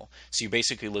bulk level. So you're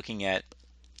basically looking at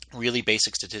really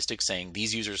basic statistics saying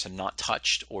these users have not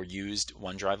touched or used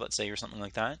OneDrive, let's say, or something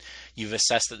like that. You've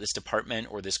assessed that this department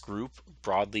or this group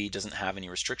broadly doesn't have any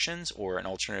restrictions or an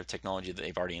alternative technology that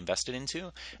they've already invested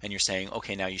into, and you're saying,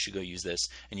 okay, now you should go use this,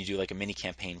 and you do like a mini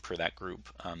campaign per that group.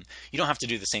 You don't have to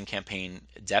do the same campaign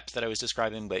depth that I was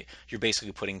describing, but you're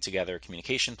basically putting together a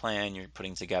communication plan. You're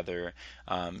putting together,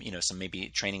 some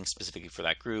maybe training specifically for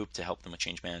that group to help them with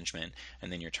change management, and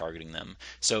then you're targeting them.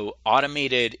 So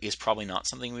automated is probably not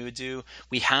something we would do.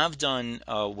 We have done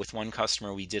with one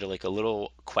customer, we did like a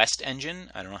little quest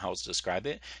engine. I don't know how else to describe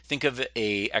it. Think of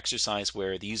a exercise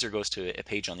where the user goes to a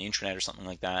page on the intranet or something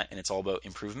like that, and it's all about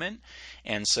improvement.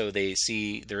 And so they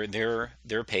see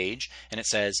their page, and it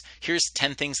says, here's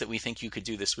 10 things that we think you could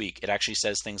do this week. It actually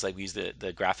says things like, we use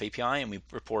the Graph API, and we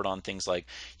report on things like,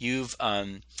 you've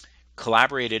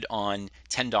collaborated on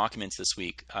 10 documents this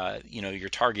week. Your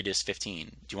target is 15.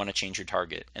 Do you want to change your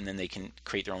target? And then they can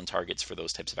create their own targets for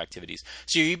those types of activities.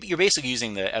 So you're basically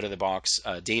using the out of the box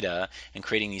data and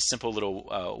creating these simple little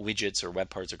widgets or web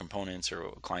parts or components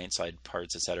or client side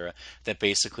parts, etc., that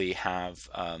basically have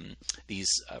these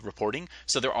reporting.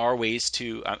 So there are ways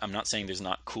to, I'm not saying there's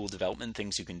not cool development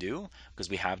things you can do, because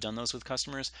we have done those with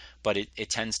customers, but it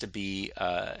tends to be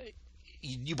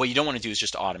what you don't want to do is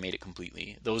just automate it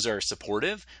completely. Those are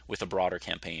supportive with a broader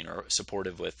campaign or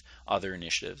supportive with other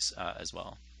initiatives as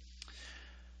well.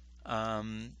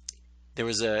 There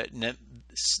was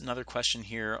another question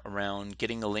here around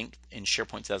getting a link in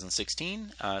SharePoint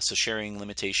 2016. So sharing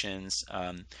limitations.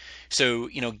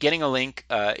 Getting a link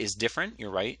is different. You're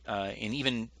right. And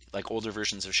even like older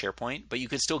versions of SharePoint, but you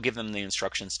could still give them the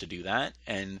instructions to do that.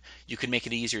 And you could make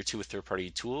it easier too with third-party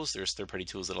tools. There's third-party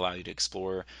tools that allow you to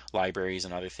explore libraries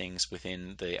and other things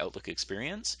within the Outlook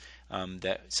experience,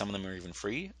 that some of them are even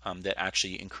free, that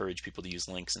actually encourage people to use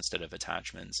links instead of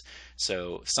attachments.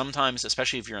 So sometimes,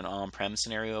 especially if you're in an on-prem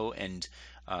scenario and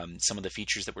some of the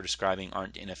features that we're describing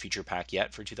aren't in a feature pack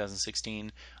yet for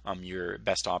 2016, your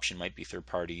best option might be third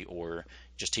party, or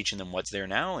just teaching them what's there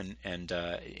now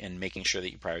and making sure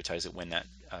that you prioritize it when that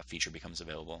feature becomes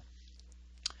available.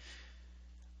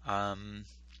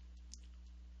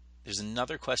 There's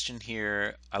another question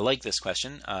here. I like this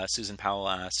question. Susan Powell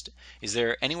asked, is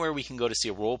there anywhere we can go to see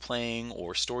a role-playing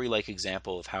or story-like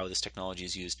example of how this technology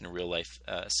is used in a real-life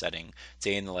setting,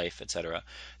 day in the life, etc.?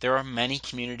 There are many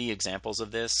community examples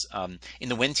of this. In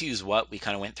the When to Use What, we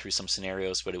kind of went through some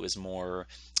scenarios, but it was more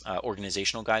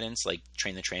organizational guidance, like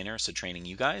train the trainer, so training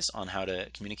you guys on how to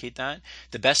communicate that.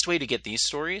 The best way to get these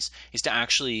stories is to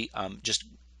actually just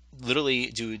literally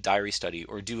do a diary study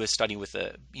or do a study with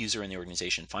a user in the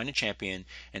organization. Find a champion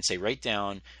and say, write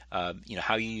down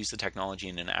how you use the technology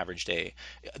in an average day.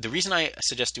 The reason I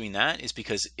suggest doing that is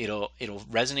because it'll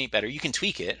resonate better. You can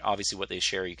tweak it. Obviously, what they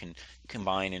share, you can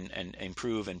combine and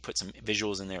improve and put some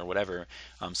visuals in there or whatever,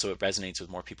 so it resonates with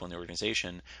more people in the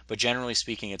organization. But generally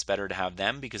speaking, it's better to have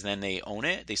them, because then they own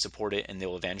it, they support it, and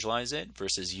they'll evangelize it,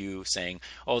 versus you saying,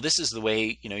 oh, this is the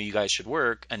way you guys should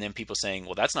work, and then people saying,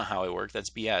 well, that's not how I work, that's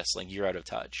BS, like you're out of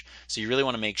touch. So you really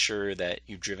want to make sure that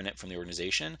you've driven it from the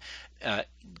organization.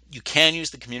 You can use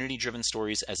the community-driven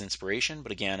stories as inspiration,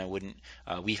 but again, I wouldn't.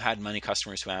 We've had many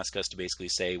customers who ask us to basically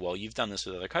say, well, you've done this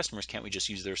with other customers, can't we just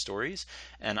use their stories?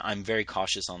 And I'm very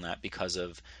cautious on that because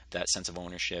of that sense of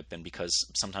ownership, and because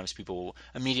sometimes people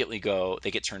immediately they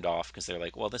get turned off because they're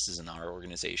like, well, this isn't our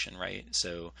organization, right?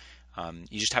 So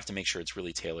you just have to make sure it's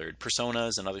really tailored.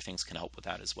 Personas and other things can help with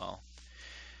that as well.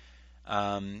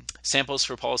 Samples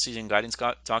for policies and guidance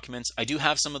documents. I do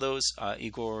have some of those,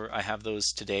 Igor. I have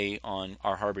those today on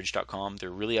rharbridge.com. They're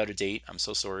really out of date. I'm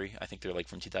so sorry. I think they're like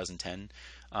from 2010.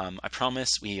 I promise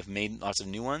we have made lots of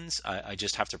new ones. I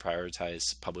just have to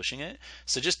prioritize publishing it.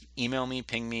 So just email me,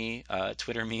 ping me,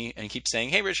 Twitter me, and keep saying,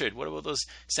 hey, Richard, what about those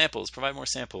samples? Provide more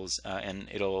samples. And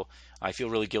I feel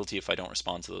really guilty if I don't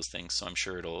respond to those things. So I'm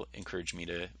sure it'll encourage me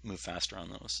to move faster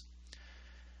on those.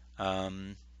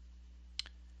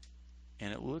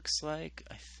 And it looks like,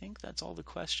 I think that's all the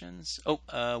questions. Oh,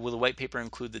 will the white paper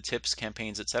include the tips,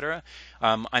 campaigns, etc.?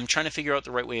 I'm trying to figure out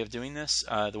the right way of doing this.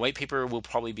 The white paper will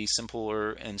probably be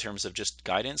simpler in terms of just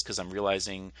guidance, because I'm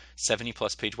realizing 70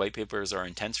 plus page white papers are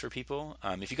intense for people.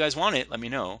 If you guys want it, let me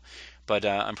know. but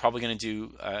I'm probably going to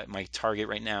do my target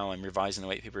right now. I'm revising the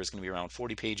white paper is going to be around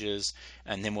 40 pages,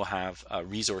 and then we'll have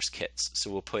resource kits.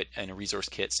 So we'll put in a resource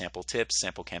kit sample tips,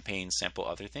 sample campaigns, sample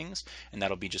other things, and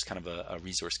that'll be just kind of a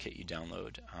resource kit you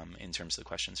download in terms of the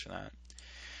questions for that.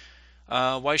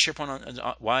 Why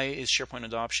is SharePoint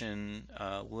adoption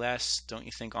less? Don't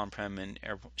you think on-prem and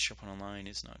SharePoint Online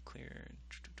is not clear?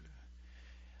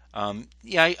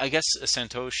 Yeah, I guess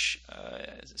Santosh,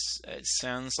 it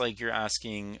sounds like you're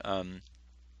asking.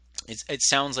 It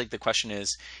sounds like the question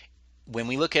is, when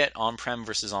we look at on-prem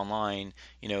versus online,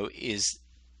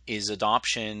 is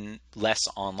adoption less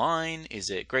online? Is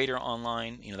it greater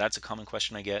online? That's a common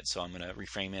question I get, so I'm going to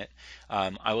reframe it.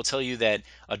 I will tell you that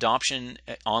adoption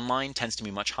online tends to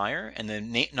be much higher, and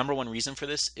the number one reason for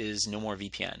this is no more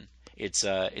VPN.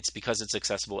 It's because it's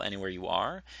accessible anywhere you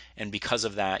are, and because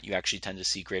of that, you actually tend to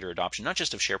see greater adoption, not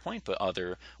just of SharePoint, but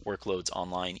other workloads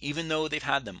online, even though they've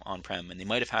had them on-prem and they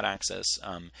might have had access.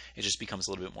 It just becomes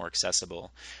a little bit more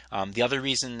accessible. The other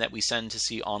reason that we tend to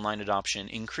see online adoption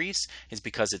increase is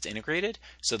because it's integrated,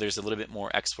 so there's a little bit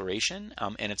more exploration,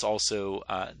 and it's also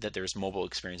that there's mobile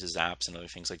experiences, apps, and other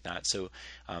things like that. So,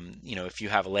 if you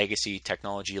have a legacy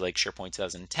technology like SharePoint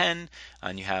 2010,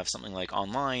 and you have something like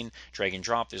online, drag and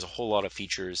drop, there's a whole lot of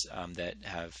features that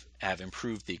have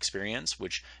improved the experience,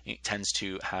 which tends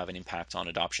to have an impact on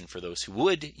adoption for those who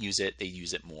would use it. They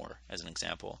use it more, as an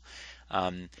example.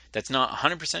 That's not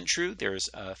 100% true. There's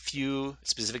a few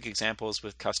specific examples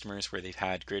with customers where they've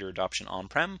had greater adoption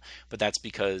on-prem, but that's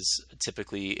because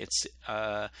typically it's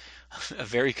a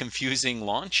very confusing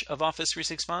launch of Office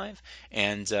 365,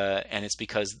 and it's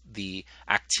because the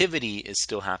activity is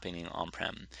still happening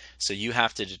on-prem. So you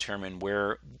have to determine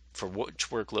where, for which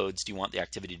workloads do you want the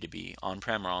activity to be,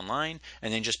 on-prem or online,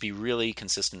 and then just be really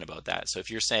consistent about that. So if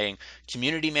you're saying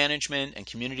community management and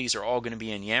communities are all going to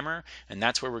be in Yammer, and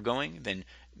that's where we're going, then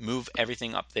move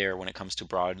everything up there when it comes to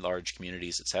broad, large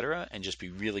communities, etc., and just be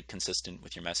really consistent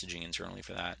with your messaging internally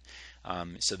for that.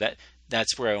 So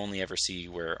that's where I only ever see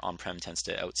where on-prem tends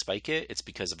to outspike it. It's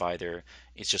because of either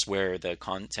it's just where the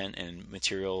content and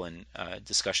material and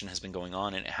discussion has been going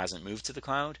on and it hasn't moved to the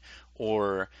cloud,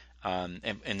 or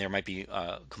and there might be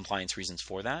compliance reasons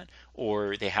for that,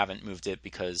 or they haven't moved it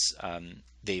because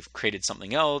they've created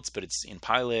something else, but it's in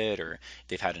pilot, or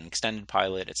they've had an extended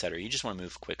pilot, etc. You just want to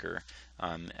move quicker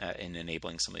in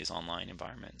enabling some of these online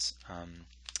environments.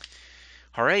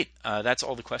 All right, that's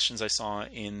all the questions I saw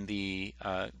in the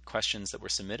questions that were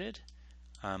submitted.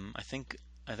 I think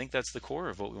that's the core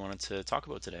of what we wanted to talk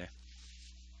about today.